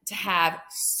fortunate to have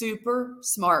super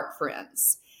smart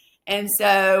friends. And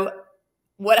so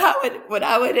what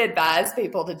I would advise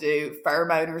people to do,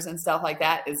 firm owners and stuff like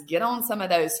that, is get on some of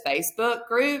those Facebook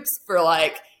groups for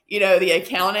like, the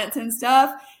accountants and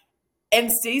stuff, and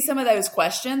see some of those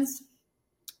questions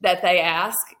that they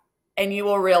ask. And you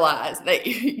will realize that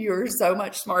you're so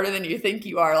much smarter than you think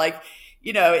you are. Like,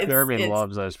 Jeremy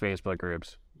loves those Facebook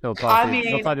groups. He'll talk to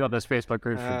you about those Facebook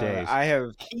groups for days. I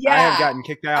have gotten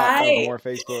kicked out of more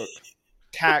Facebook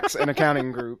tax and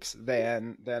accounting groups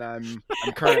than I'm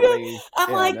currently in.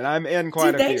 Like, and I'm in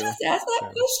quite a few. Just ask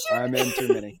that question? I'm in too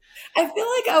many. I feel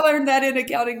like I learned that in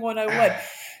Accounting 101.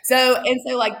 So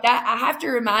like that, I have to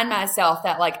remind myself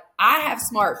that like I have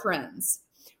smart friends.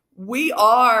 We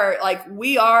are, the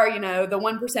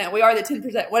 1%, we are the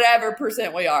 10%, whatever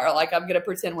percent we are. Like, I'm going to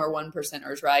pretend we're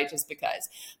 1%ers, right? Just because.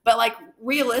 But like,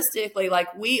 realistically,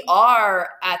 like we are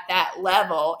at that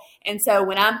level. And so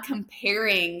when I'm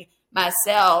comparing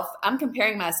myself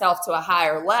to a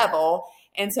higher level.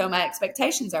 And so my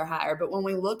expectations are higher. But when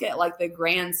we look at like the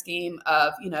grand scheme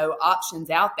of, options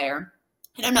out there,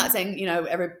 And I'm not saying,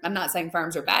 I'm not saying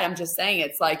firms are bad. I'm just saying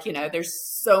it's like, there's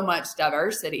so much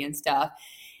diversity and stuff.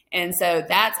 And so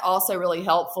that's also really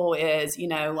helpful is,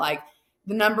 like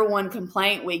the number one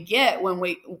complaint we get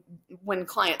when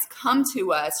clients come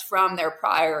to us from their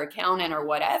prior accountant or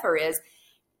whatever is,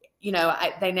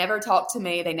 they never talked to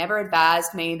me. They never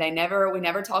advised me. We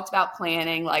never talked about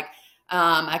planning. Like,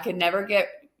 I could never get,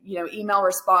 email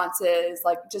responses,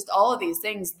 like just all of these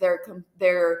things.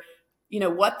 They're,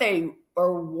 what they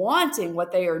are wanting,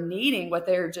 what they are needing, what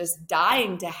they're just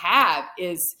dying to have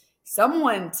is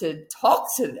someone to talk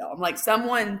to them, like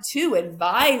someone to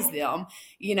advise them,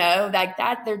 like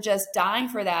that. They're just dying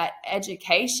for that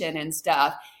education and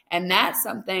stuff. And that's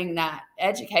something that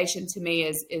education to me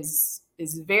is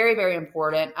very, very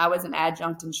important. I was an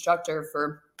adjunct instructor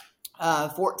for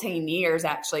 14 years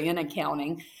actually in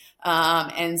accounting.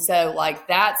 And so like,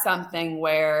 that's something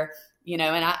where,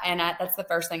 that's the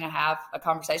first thing I have a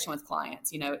conversation with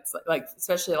clients, it's like,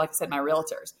 especially like I said, my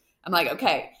realtors, I'm like,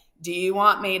 okay, do you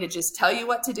want me to just tell you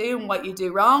what to do and what you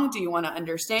do wrong? Do you want to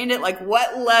understand it? Like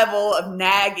what level of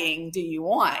nagging do you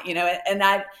want? And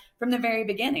I, from the very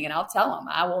beginning, and I'll tell them,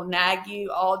 I will nag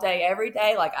you all day, every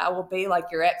day. Like I will be like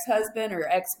your ex-husband or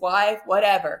ex-wife,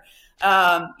 whatever.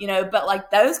 But like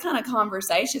those kind of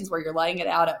conversations where you're laying it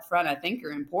out up front, I think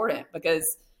are important because,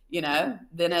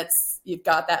 then you've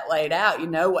got that laid out,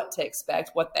 what to expect,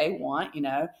 what they want,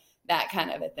 that kind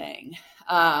of a thing.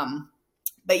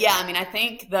 But yeah, I mean, I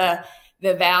think the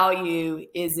value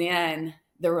is in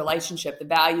the relationship. The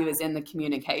value is in the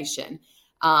communication.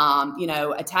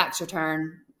 A tax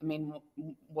return, I mean,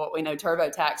 what we know,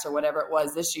 TurboTax or whatever it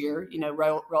was this year,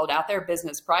 rolled out their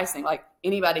business pricing. Like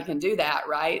anybody can do that,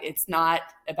 right? It's not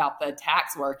about the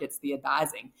tax work. It's the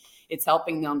advising. It's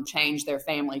helping them change their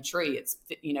family tree. It's,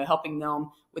 helping them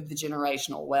with the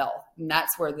generational wealth. And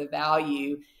that's where the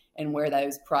value and where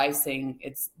those pricing,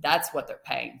 that's what they're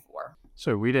paying for.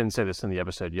 So we didn't say this in the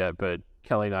episode yet, but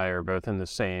Kelly and I are both in the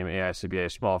same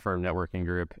AICPA small firm networking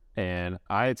group. And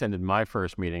I attended my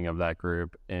first meeting of that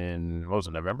group in, what was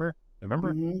it, November?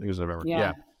 Mm-hmm. I think it was November.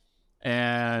 Yeah.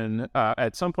 And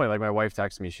at some point, like my wife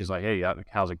texted me, she's like, hey,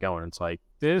 how's it going? It's like,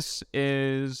 this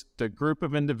is the group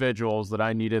of individuals that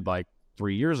I needed like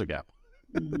 3 years ago.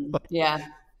 Mm-hmm. Yeah.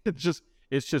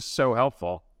 It's just so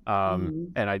helpful.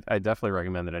 And I definitely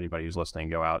recommend that anybody who's listening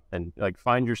go out and like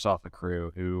find yourself a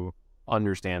crew who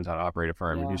understands how to operate a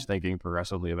firm and who's thinking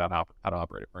progressively about how to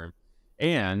operate a firm.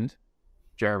 And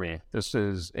Jeremy, this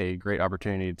is a great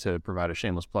opportunity to provide a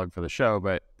shameless plug for the show,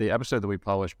 but the episode that we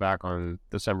published back on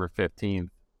December 15th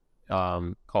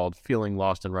called Feeling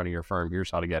Lost in Running Your Firm,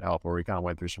 Here's How to Get Help, where we kind of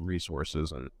went through some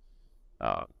resources and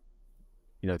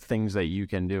things that you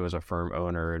can do as a firm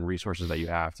owner and resources that you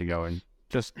have to go and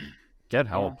just get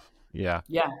help. Yeah.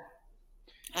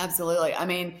 Absolutely. I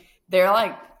mean, they're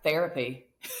like therapy.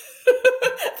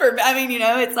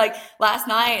 It's like last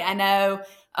night, I know,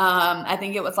 I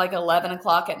think it was like 11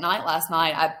 o'clock at night last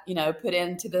night. I, put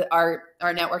into our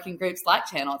networking group Slack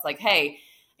channel. It's like, hey,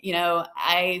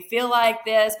 I feel like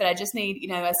this, but I just need,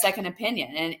 a second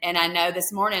opinion. And I know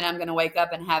this morning I'm going to wake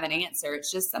up and have an answer.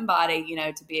 It's just somebody,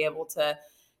 to be able to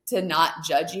not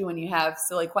judge you when you have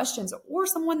silly questions, or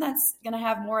someone that's going to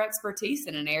have more expertise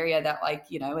in an area that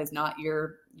is not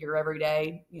your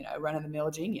everyday, run of the mill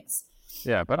genius.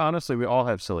 Yeah, but honestly, we all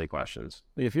have silly questions.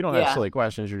 If you don't have silly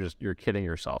questions, you're kidding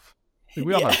yourself.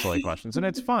 We all have silly questions, and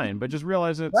it's fine. But just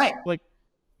realize it's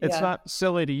it's not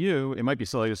silly to you. It might be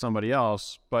silly to somebody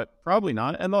else, but probably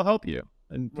not, and they'll help you.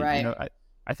 And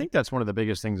I think that's one of the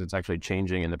biggest things that's actually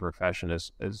changing in the profession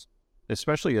is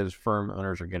especially as firm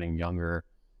owners are getting younger,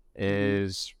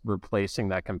 is replacing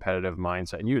that competitive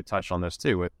mindset. And you had touched on this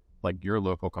too with like your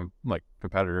local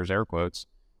competitors, air quotes,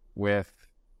 with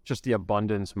just the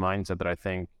abundance mindset that I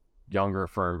think younger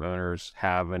firm owners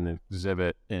have and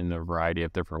exhibit in a variety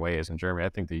of different ways. And Jeremy, I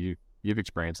think that you've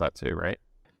experienced that too, right?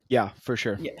 Yeah, for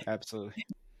sure. Yeah. Absolutely.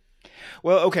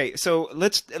 Well, okay. So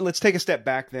let's take a step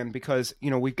back then, because,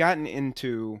 we've gotten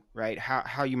into, right,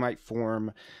 how you might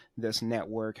form this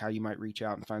network, how you might reach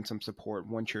out and find some support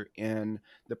once you're in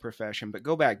the profession. But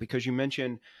go back, because you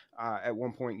mentioned at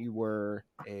one point you were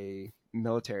a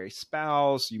military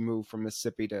spouse, you moved from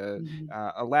Mississippi to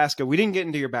Alaska. We didn't get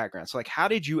into your background. So like, how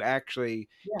did you actually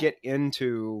get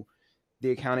into the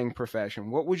accounting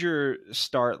profession? What was your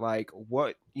start like?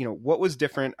 What was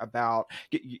different about,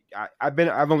 I've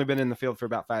only been in the field for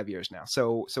about 5 years now.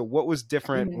 So what was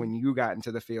different when you got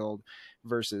into the field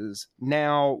versus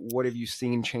now? What have you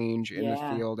seen change in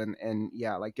the field? And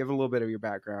give a little bit of your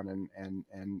background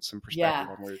and some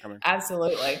perspective on where you're coming from.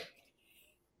 Absolutely.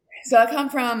 So I come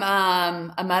from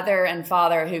a mother and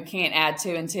father who can't add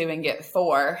 2 and 2 and get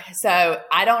 4. So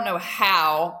I don't know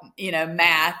how,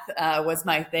 math was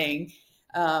my thing.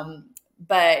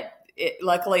 But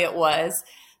luckily it was.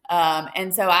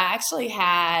 And so I actually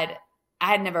I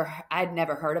had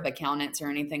never heard of accountants or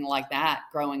anything like that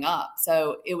growing up.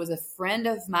 So it was a friend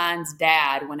of mine's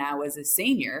dad when I was a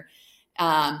senior.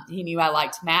 He knew I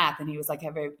liked math, and he was like,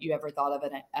 "Have you ever thought of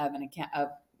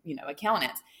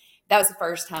accountants?" That was the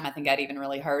first time I think I'd even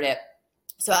really heard it.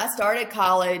 So I started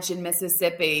college in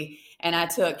Mississippi, and I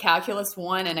took Calculus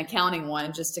 1 and Accounting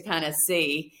 1 just to kind of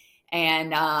see.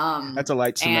 And that's a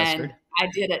light semester. And I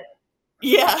did it.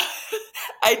 Yeah,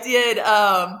 I did.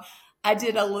 I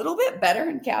did a little bit better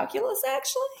in calculus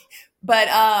actually, but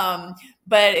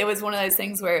it was one of those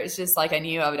things where it's just like I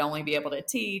knew I would only be able to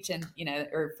teach, and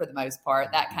or for the most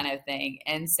part, that kind of thing.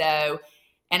 And so.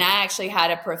 And I actually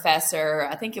had a professor,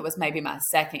 I think it was maybe my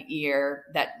second year,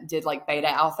 that did like beta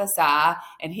alpha psi.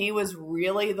 And he was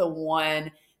really the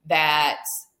one that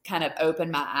kind of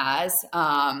opened my eyes.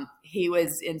 He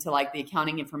was into like the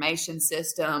accounting information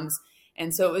systems.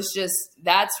 And so it was just,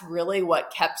 that's really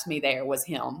what kept me there was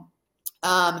him.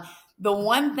 The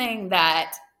one thing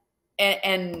that,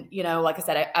 and like I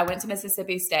said, I went to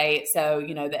Mississippi State. So,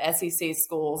 the SEC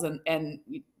schools and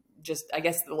just, I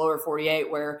guess the lower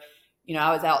 48 where,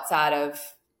 I was outside of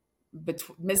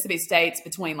Mississippi State's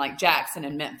between like Jackson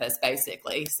and Memphis,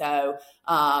 basically. So,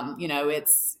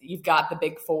 you've got the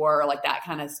big 4, like that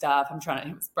kind of stuff. I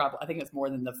think it was more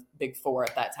than the big 4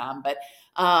 at that time. But,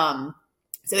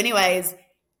 so anyways,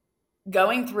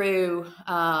 going through,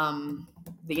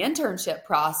 the internship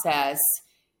process,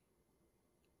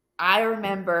 I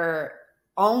remember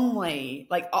only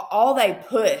like all they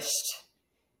pushed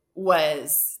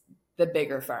was the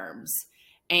bigger firms.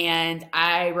 And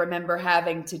I remember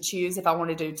having to choose if I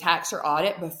wanted to do tax or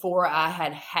audit before I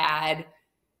had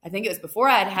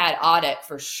audit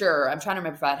for sure. I'm trying to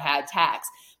remember if I'd had tax.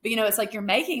 But, it's like you're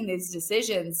making these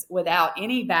decisions without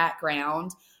any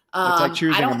background. It's like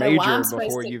choosing a major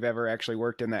before you've ever actually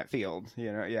worked in that field.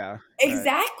 Yeah.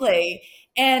 Exactly.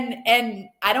 Right. And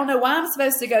I don't know why I'm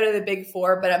supposed to go to the big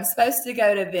 4, but I'm supposed to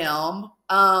go to them.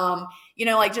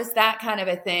 Like just that kind of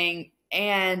a thing.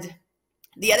 And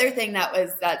the other thing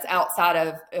that's outside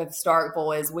of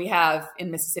Starkville is we have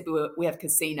in Mississippi, we have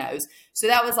casinos. So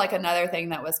that was like another thing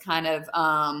that was kind of,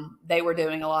 they were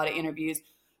doing a lot of interviews.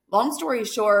 Long story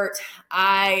short,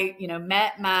 I,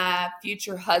 met my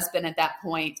future husband at that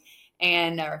point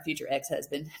and our future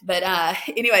ex-husband. But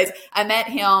anyways, I met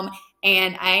him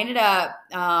and I ended up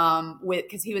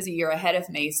because he was a year ahead of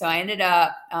me. So I ended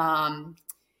up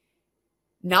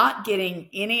not getting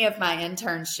any of my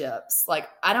internships. Like,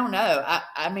 I don't know.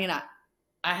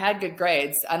 I had good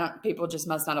grades. People just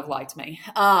must not have liked me.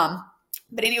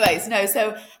 But anyways, no,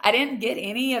 so I didn't get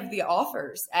any of the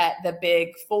offers at the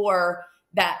big 4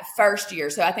 that first year.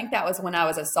 So I think that was when I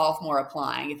was a sophomore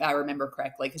applying, if I remember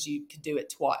correctly, because you could do it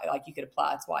twice, like you could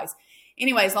apply twice.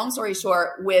 Anyways, long story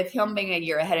short, with him being a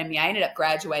year ahead of me, I ended up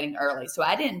graduating early. So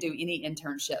I didn't do any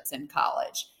internships in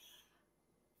college.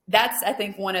 That's, I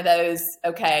think, one of those,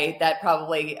 okay, that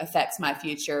probably affects my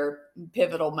future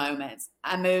pivotal moments.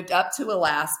 I moved up to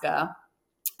Alaska.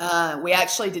 We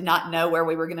actually did not know where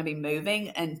we were going to be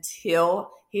moving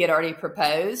until he had already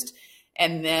proposed.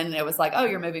 And then it was like, oh,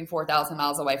 you're moving 4,000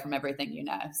 miles away from everything you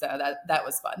know. So that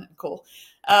was fun and cool.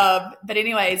 But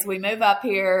anyways, we move up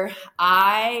here.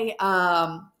 I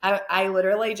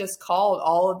literally just called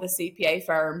all of the CPA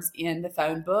firms in the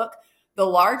phone book. The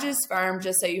largest firm,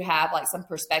 just so you have like some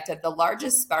perspective, the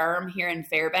largest firm here in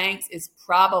Fairbanks is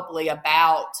probably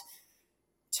about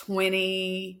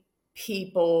 20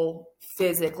 people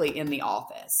physically in the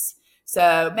office.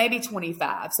 So maybe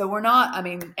 25. So we're not,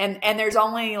 and there's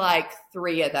only like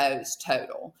 3 of those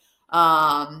total.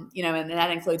 And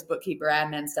that includes bookkeeper,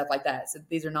 admin, stuff like that. So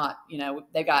these are not,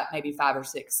 they got maybe 5 or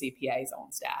 6 CPAs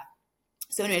on staff.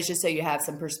 So anyways, just so you have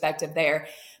some perspective there.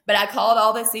 But I called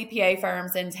all the CPA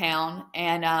firms in town,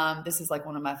 and this is like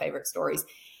one of my favorite stories.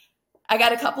 I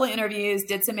got a couple of interviews,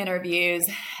 did some interviews,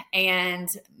 and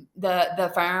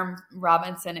the firm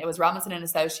Robinson, it was Robinson and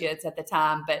Associates at the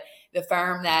time, but the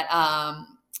firm that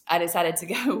I decided to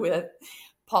go with,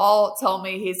 Paul told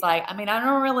me, he's like, I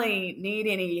don't really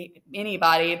need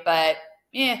anybody, but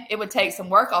it would take some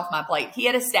work off my plate. He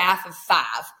had a staff of 5.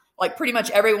 Like pretty much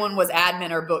everyone was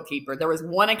admin or bookkeeper. There was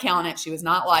one accountant. She was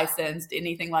not licensed,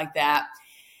 anything like that.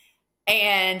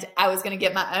 And I was going to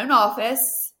get my own office,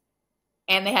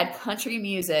 and they had country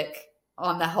music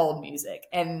on the hold music.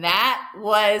 And that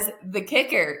was the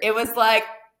kicker. It was like,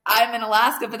 I'm in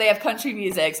Alaska, but they have country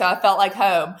music. So I felt like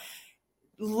home.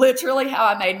 Literally how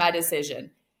I made my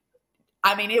decision.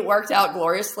 I mean, it worked out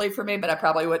gloriously for me, but I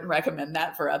probably wouldn't recommend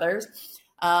that for others.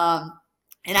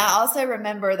 And I also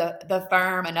remember the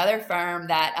firm, another firm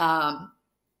that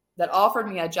offered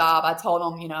me a job. I told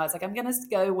them, I was like, I'm going to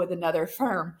go with another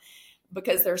firm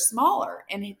because they're smaller.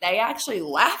 And they actually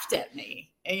laughed at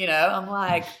me. And, I'm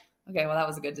like, okay, well, that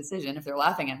was a good decision if they're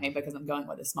laughing at me because I'm going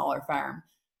with a smaller firm.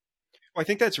 Well, I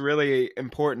think that's really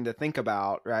important to think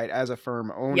about, right, as a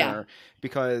firm owner,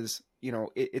 because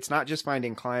it's not just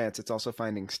finding clients, it's also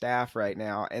finding staff right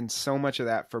now. And so much of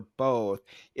that for both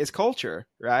is culture,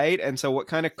 right? And so what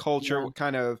kind of culture, what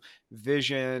kind of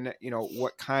vision,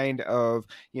 what kind of,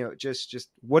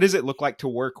 just what does it look like to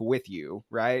work with you,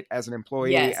 right? As an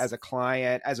employee, as a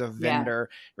client, as a vendor,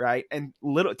 right? And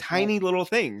tiny little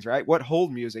things, right? What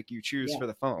hold music you choose for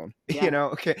the phone,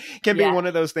 can be one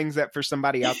of those things that for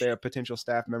somebody out there, a potential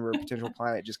staff member, a potential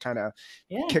client, just kind of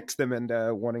kicks them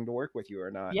into wanting to work with you or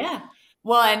not. Yeah.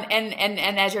 Well,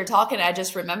 and as you're talking, I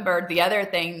just remembered the other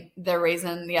thing.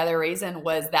 The other reason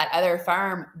was that other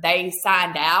firm, they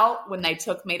signed out when they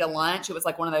took me to lunch. It was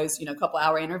like one of those, couple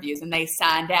hour interviews, and they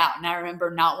signed out. And I remember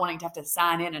not wanting to have to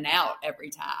sign in and out every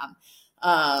time.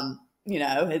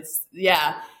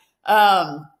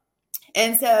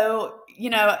 And so,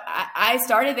 I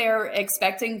started there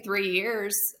expecting 3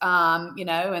 years,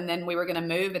 and then we were going to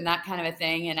move and that kind of a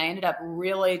thing. And I ended up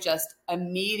really just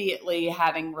immediately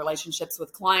having relationships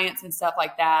with clients and stuff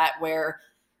like that, where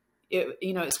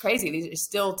it's crazy. These are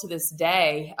still to this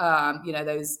day,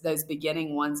 those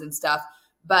beginning ones and stuff.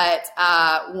 But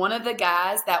one of the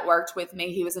guys that worked with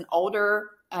me, he was an older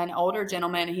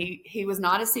gentleman. He was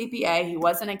not a CPA. He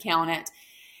was an accountant.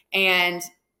 And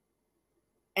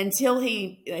until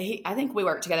I think we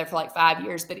worked together for like 5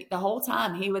 years, but the whole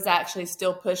time he was actually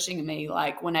still pushing me,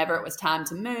 like whenever it was time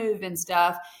to move and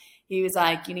stuff, he was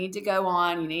like, you need to go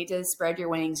on, you need to spread your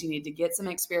wings, you need to get some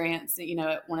experience,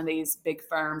 at one of these big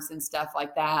firms and stuff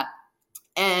like that.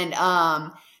 And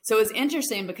so it was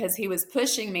interesting because he was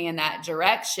pushing me in that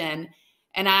direction.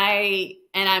 And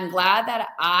I'm glad that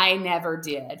I never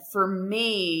did. For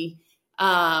me,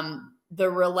 the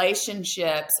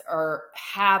relationships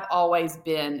have always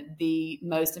been the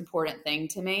most important thing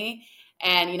to me.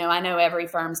 And, I know every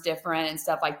firm's different and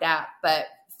stuff like that, but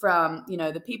from,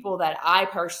 the people that I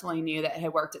personally knew that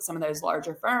had worked at some of those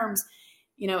larger firms,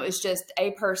 it's just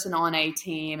a person on a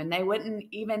team, and they wouldn't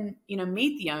even,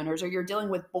 meet the owners, or you're dealing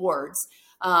with boards,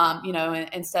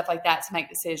 and stuff like that to make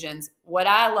decisions. What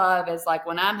I love is like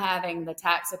when I'm having the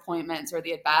tax appointments or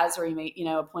the advisory,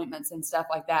 appointments and stuff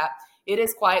like that, it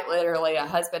is quite literally a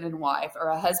husband and wife, or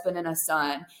a husband and a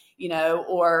son,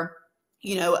 or,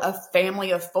 a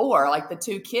family of four, like the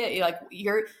two kids, like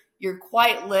you're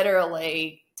quite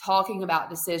literally talking about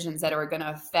decisions that are going to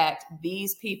affect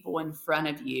these people in front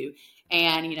of you.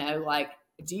 And, like,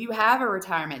 do you have a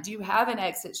retirement? Do you have an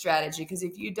exit strategy? Because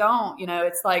if you don't,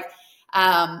 it's like,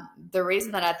 the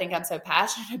reason that I think I'm so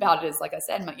passionate about it is, like I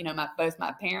said, both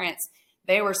my parents,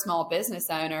 they were small business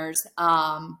owners.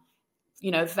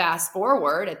 Fast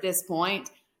forward at this point,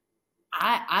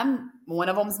 I'm one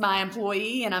of them's my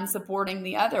employee and I'm supporting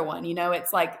the other one.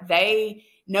 It's like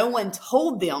no one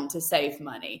told them to save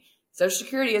money. Social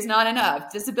Security is not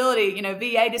enough. Disability,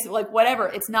 VA, like whatever,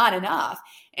 it's not enough.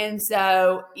 And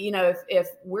so, if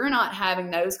we're not having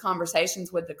those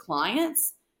conversations with the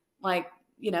clients, like,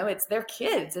 it's their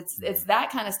kids, it's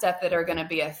that kind of stuff that are going to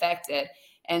be affected.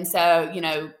 And so,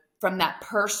 from that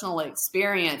personal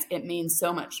experience, it means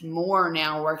so much more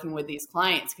now working with these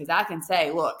clients, because I can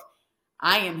say, look,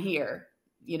 I am here.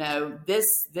 This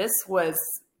was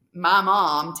my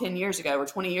mom 10 years ago or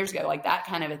 20 years ago, like that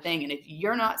kind of a thing. And if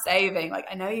you're not saving, like,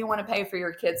 I know you want to pay for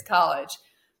your kids' college,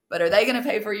 but are they going to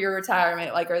pay for your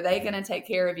retirement? Like, are they going to take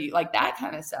care of you? Like that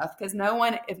kind of stuff. Because no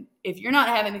one, if you're not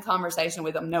having the conversation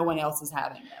with them, no one else is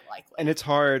having it, likely. And it's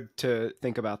hard to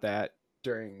think about that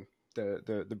during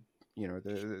the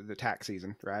tax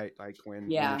season, right? Like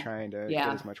when you're trying to get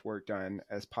as much work done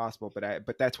as possible.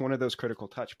 But that's one of those critical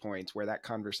touch points where that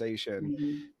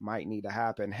conversation might need to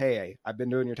happen. Hey, I've been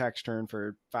doing your tax return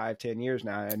for 5-10 years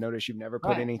now. I noticed you've never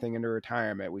put anything into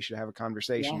retirement. We should have a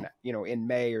conversation, in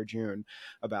May or June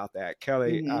about that.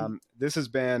 Kelly, this has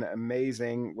been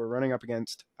amazing. We're running up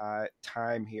against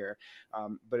time here,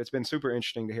 but it's been super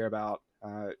interesting to hear about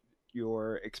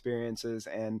your experiences,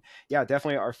 and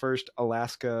definitely our first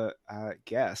Alaska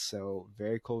guest. So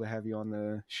very cool to have you on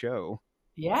the show.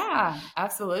 Yeah,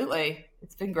 absolutely.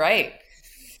 It's been great.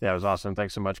 Yeah, it was awesome.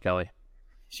 Thanks so much, Kelly.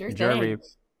 Sure thing. Jeremy,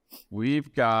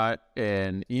 we've got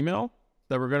an email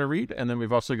that we're going to read, and then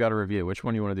we've also got a review. Which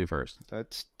one do you want to do first?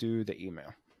 Let's do the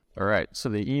email. All right. So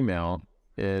the email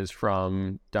is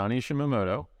from Donnie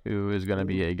Shimamoto, who is going to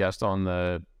be a guest on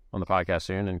the on the podcast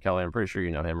soon. And Kelly, I'm pretty sure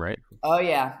you know him, right? Oh,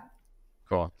 yeah.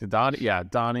 Cool.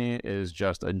 Donnie is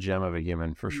just a gem of a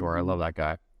human for sure. I love that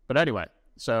guy. But anyway,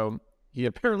 so he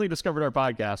apparently discovered our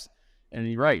podcast, and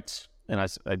he writes, and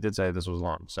I did say this was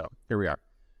long, so here we are.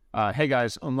 Hey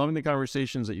guys, I'm loving the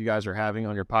conversations that you guys are having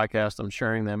on your podcast. I'm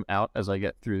sharing them out as I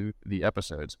get through the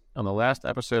episodes. On the last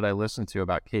episode I listened to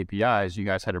about KPIs, you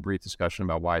guys had a brief discussion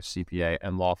about why CPA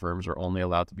and law firms are only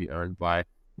allowed to be owned by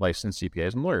licensed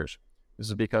CPAs and lawyers. This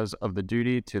is because of the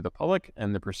duty to the public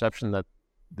and the perception that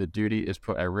the duty is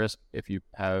put at risk if you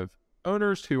have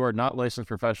owners who are not licensed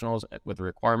professionals with the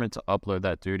requirement to upload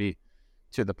that duty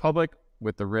to the public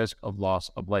with the risk of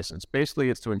loss of license. Basically,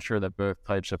 it's to ensure that both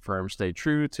types of firms stay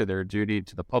true to their duty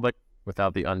to the public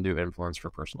without the undue influence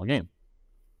for personal gain.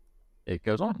 It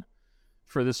goes on.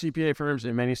 For the CPA firms,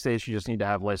 in many states, you just need to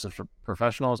have licensed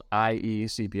professionals, i.e.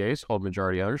 CPAs, hold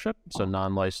majority ownership, so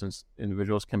non-licensed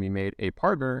individuals can be made a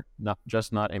partner, not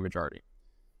a majority.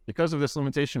 Because of this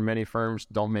limitation, many firms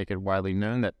don't make it widely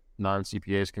known that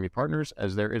non-CPAs can be partners,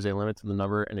 as there is a limit to the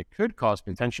number, and it could cause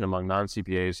contention among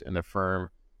non-CPAs in the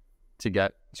firm to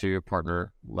get to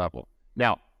partner level.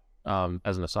 Now,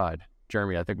 as an aside,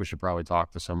 Jeremy, I think we should probably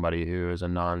talk to somebody who is a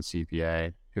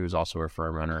non-CPA who is also a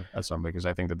firm owner at some, because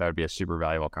I think that would be a super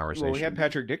valuable conversation. Well, we had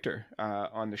Patrick Dichter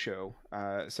on the show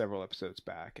several episodes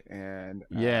back, and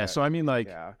so I mean, like,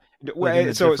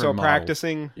 so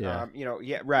practicing,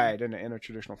 right, in a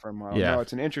traditional firm model. No,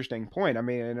 it's an interesting point. I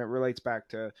mean, and it relates back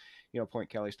to point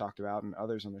Kelly's talked about and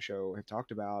others on the show have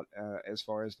talked about as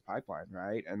far as the pipeline,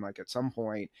 right? And like at some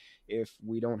point, if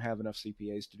we don't have enough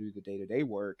CPAs to do the day-to-day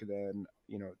work, then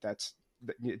that's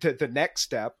the next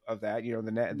step of that.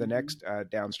 The next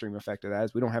downstream effect of that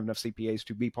is we don't have enough CPAs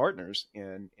to be partners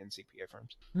in CPA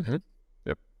firms. Mm-hmm.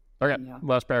 Yep. Okay. Yeah.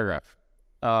 Last paragraph.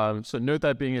 So note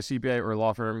that being a CPA or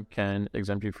law firm can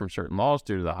exempt you from certain laws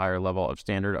due to the higher level of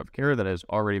standard of care that is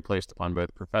already placed upon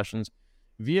both professions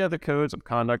via the codes of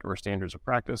conduct or standards of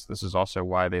practice. This is also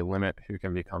why they limit who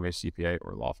can become a CPA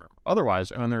or law firm.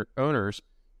 Otherwise, owners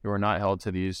who are not held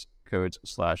to these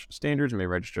codes/standards may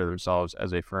register themselves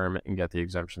as a firm and get the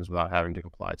exemptions without having to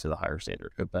comply to the higher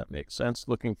standard. Hope that makes sense.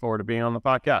 Looking forward to being on the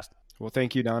podcast. Well,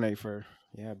 thank you, Donnie, for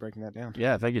breaking that down.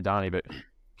 Yeah, thank you, Donnie. But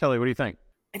Kelly, what do you think?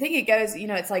 I think it goes,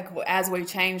 it's like as we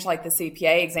change like the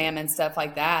CPA exam and stuff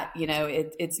like that,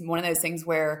 it's one of those things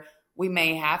where we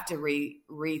may have to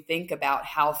rethink about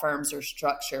how firms are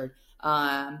structured,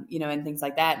 and things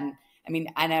like that. And I mean,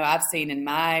 I know I've seen in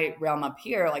my realm up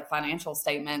here, like financial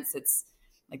statements, it's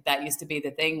like that used to be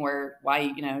the thing where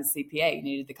CPA, you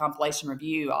needed the compilation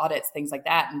review, audits, things like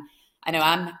that. And I know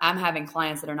I'm having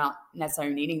clients that are not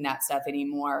necessarily needing that stuff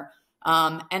anymore.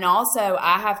 And also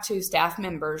I have 2 staff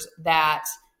members that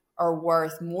are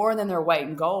worth more than their weight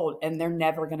in gold, and they're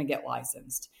never going to get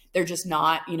licensed. They're just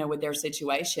not, with their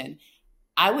situation.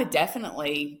 I would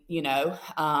definitely,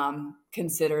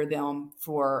 consider them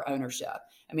for ownership.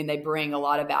 I mean, they bring a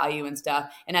lot of value and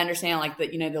stuff, and I understand like the,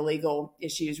 the legal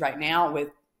issues right now with,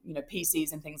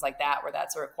 PCs and things like that, where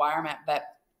that's a requirement. But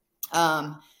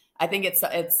I think it's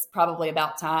probably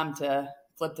about time to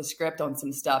flip the script on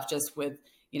some stuff, just with,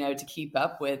 to keep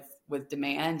up with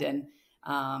demand and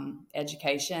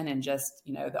education and just,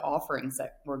 the offerings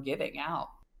that we're giving out.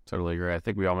 Totally agree. I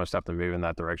think we almost have to move in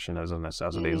that direction as a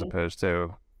necessity, as opposed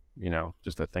to,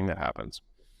 just a thing that happens.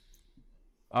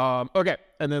 Okay.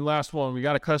 And then last one, we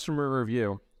got a customer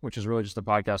review, which is really just a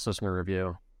podcast listener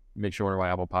review. Makes you wonder why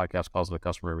Apple Podcast calls it a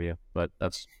customer review, but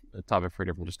that's a topic for a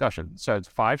different discussion. So it's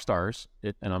 5 stars.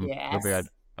 I'm hoping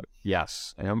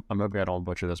I'm hoping I don't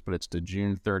butcher this, but it's to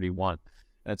June 31.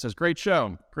 And it says, great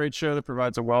show that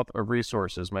provides a wealth of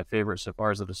resources. My favorite so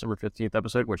far is the December 15th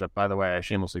episode, which, by the way, I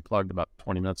shamelessly plugged about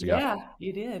 20 minutes ago. Yeah,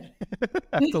 you did.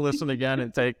 I have to listen again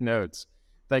and take notes.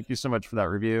 Thank you so much for that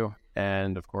review.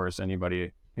 And, of course,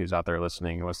 anybody who's out there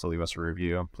listening who wants to leave us a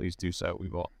review, please do so. We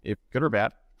will, if good or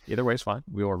bad, either way is fine.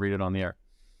 We will read it on the air.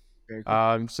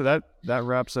 Cool. So that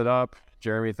wraps it up.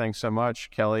 Jeremy, thanks so much.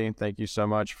 Kelly, thank you so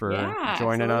much for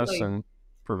joining us and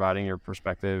providing your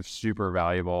perspective. Super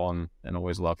valuable, and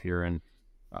always love hearing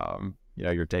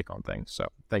your take on things. So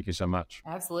thank you so much.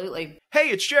 Absolutely. Hey,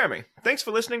 it's Jeremy. Thanks for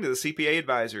listening to the CPA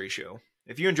Advisory Show.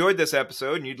 If you enjoyed this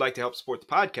episode and you'd like to help support the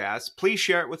podcast, please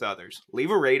share it with others, leave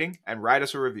a rating, and write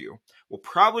us a review. We'll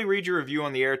probably read your review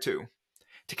on the air too.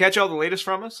 To catch all the latest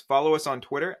from us, follow us on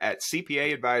Twitter at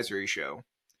CPA Advisory Show.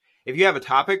 If you have a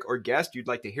topic or guest you'd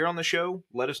like to hear on the show,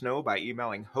 let us know by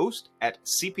emailing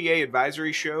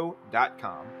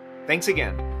host@cpaadvisoryshow.com. Thanks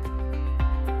again.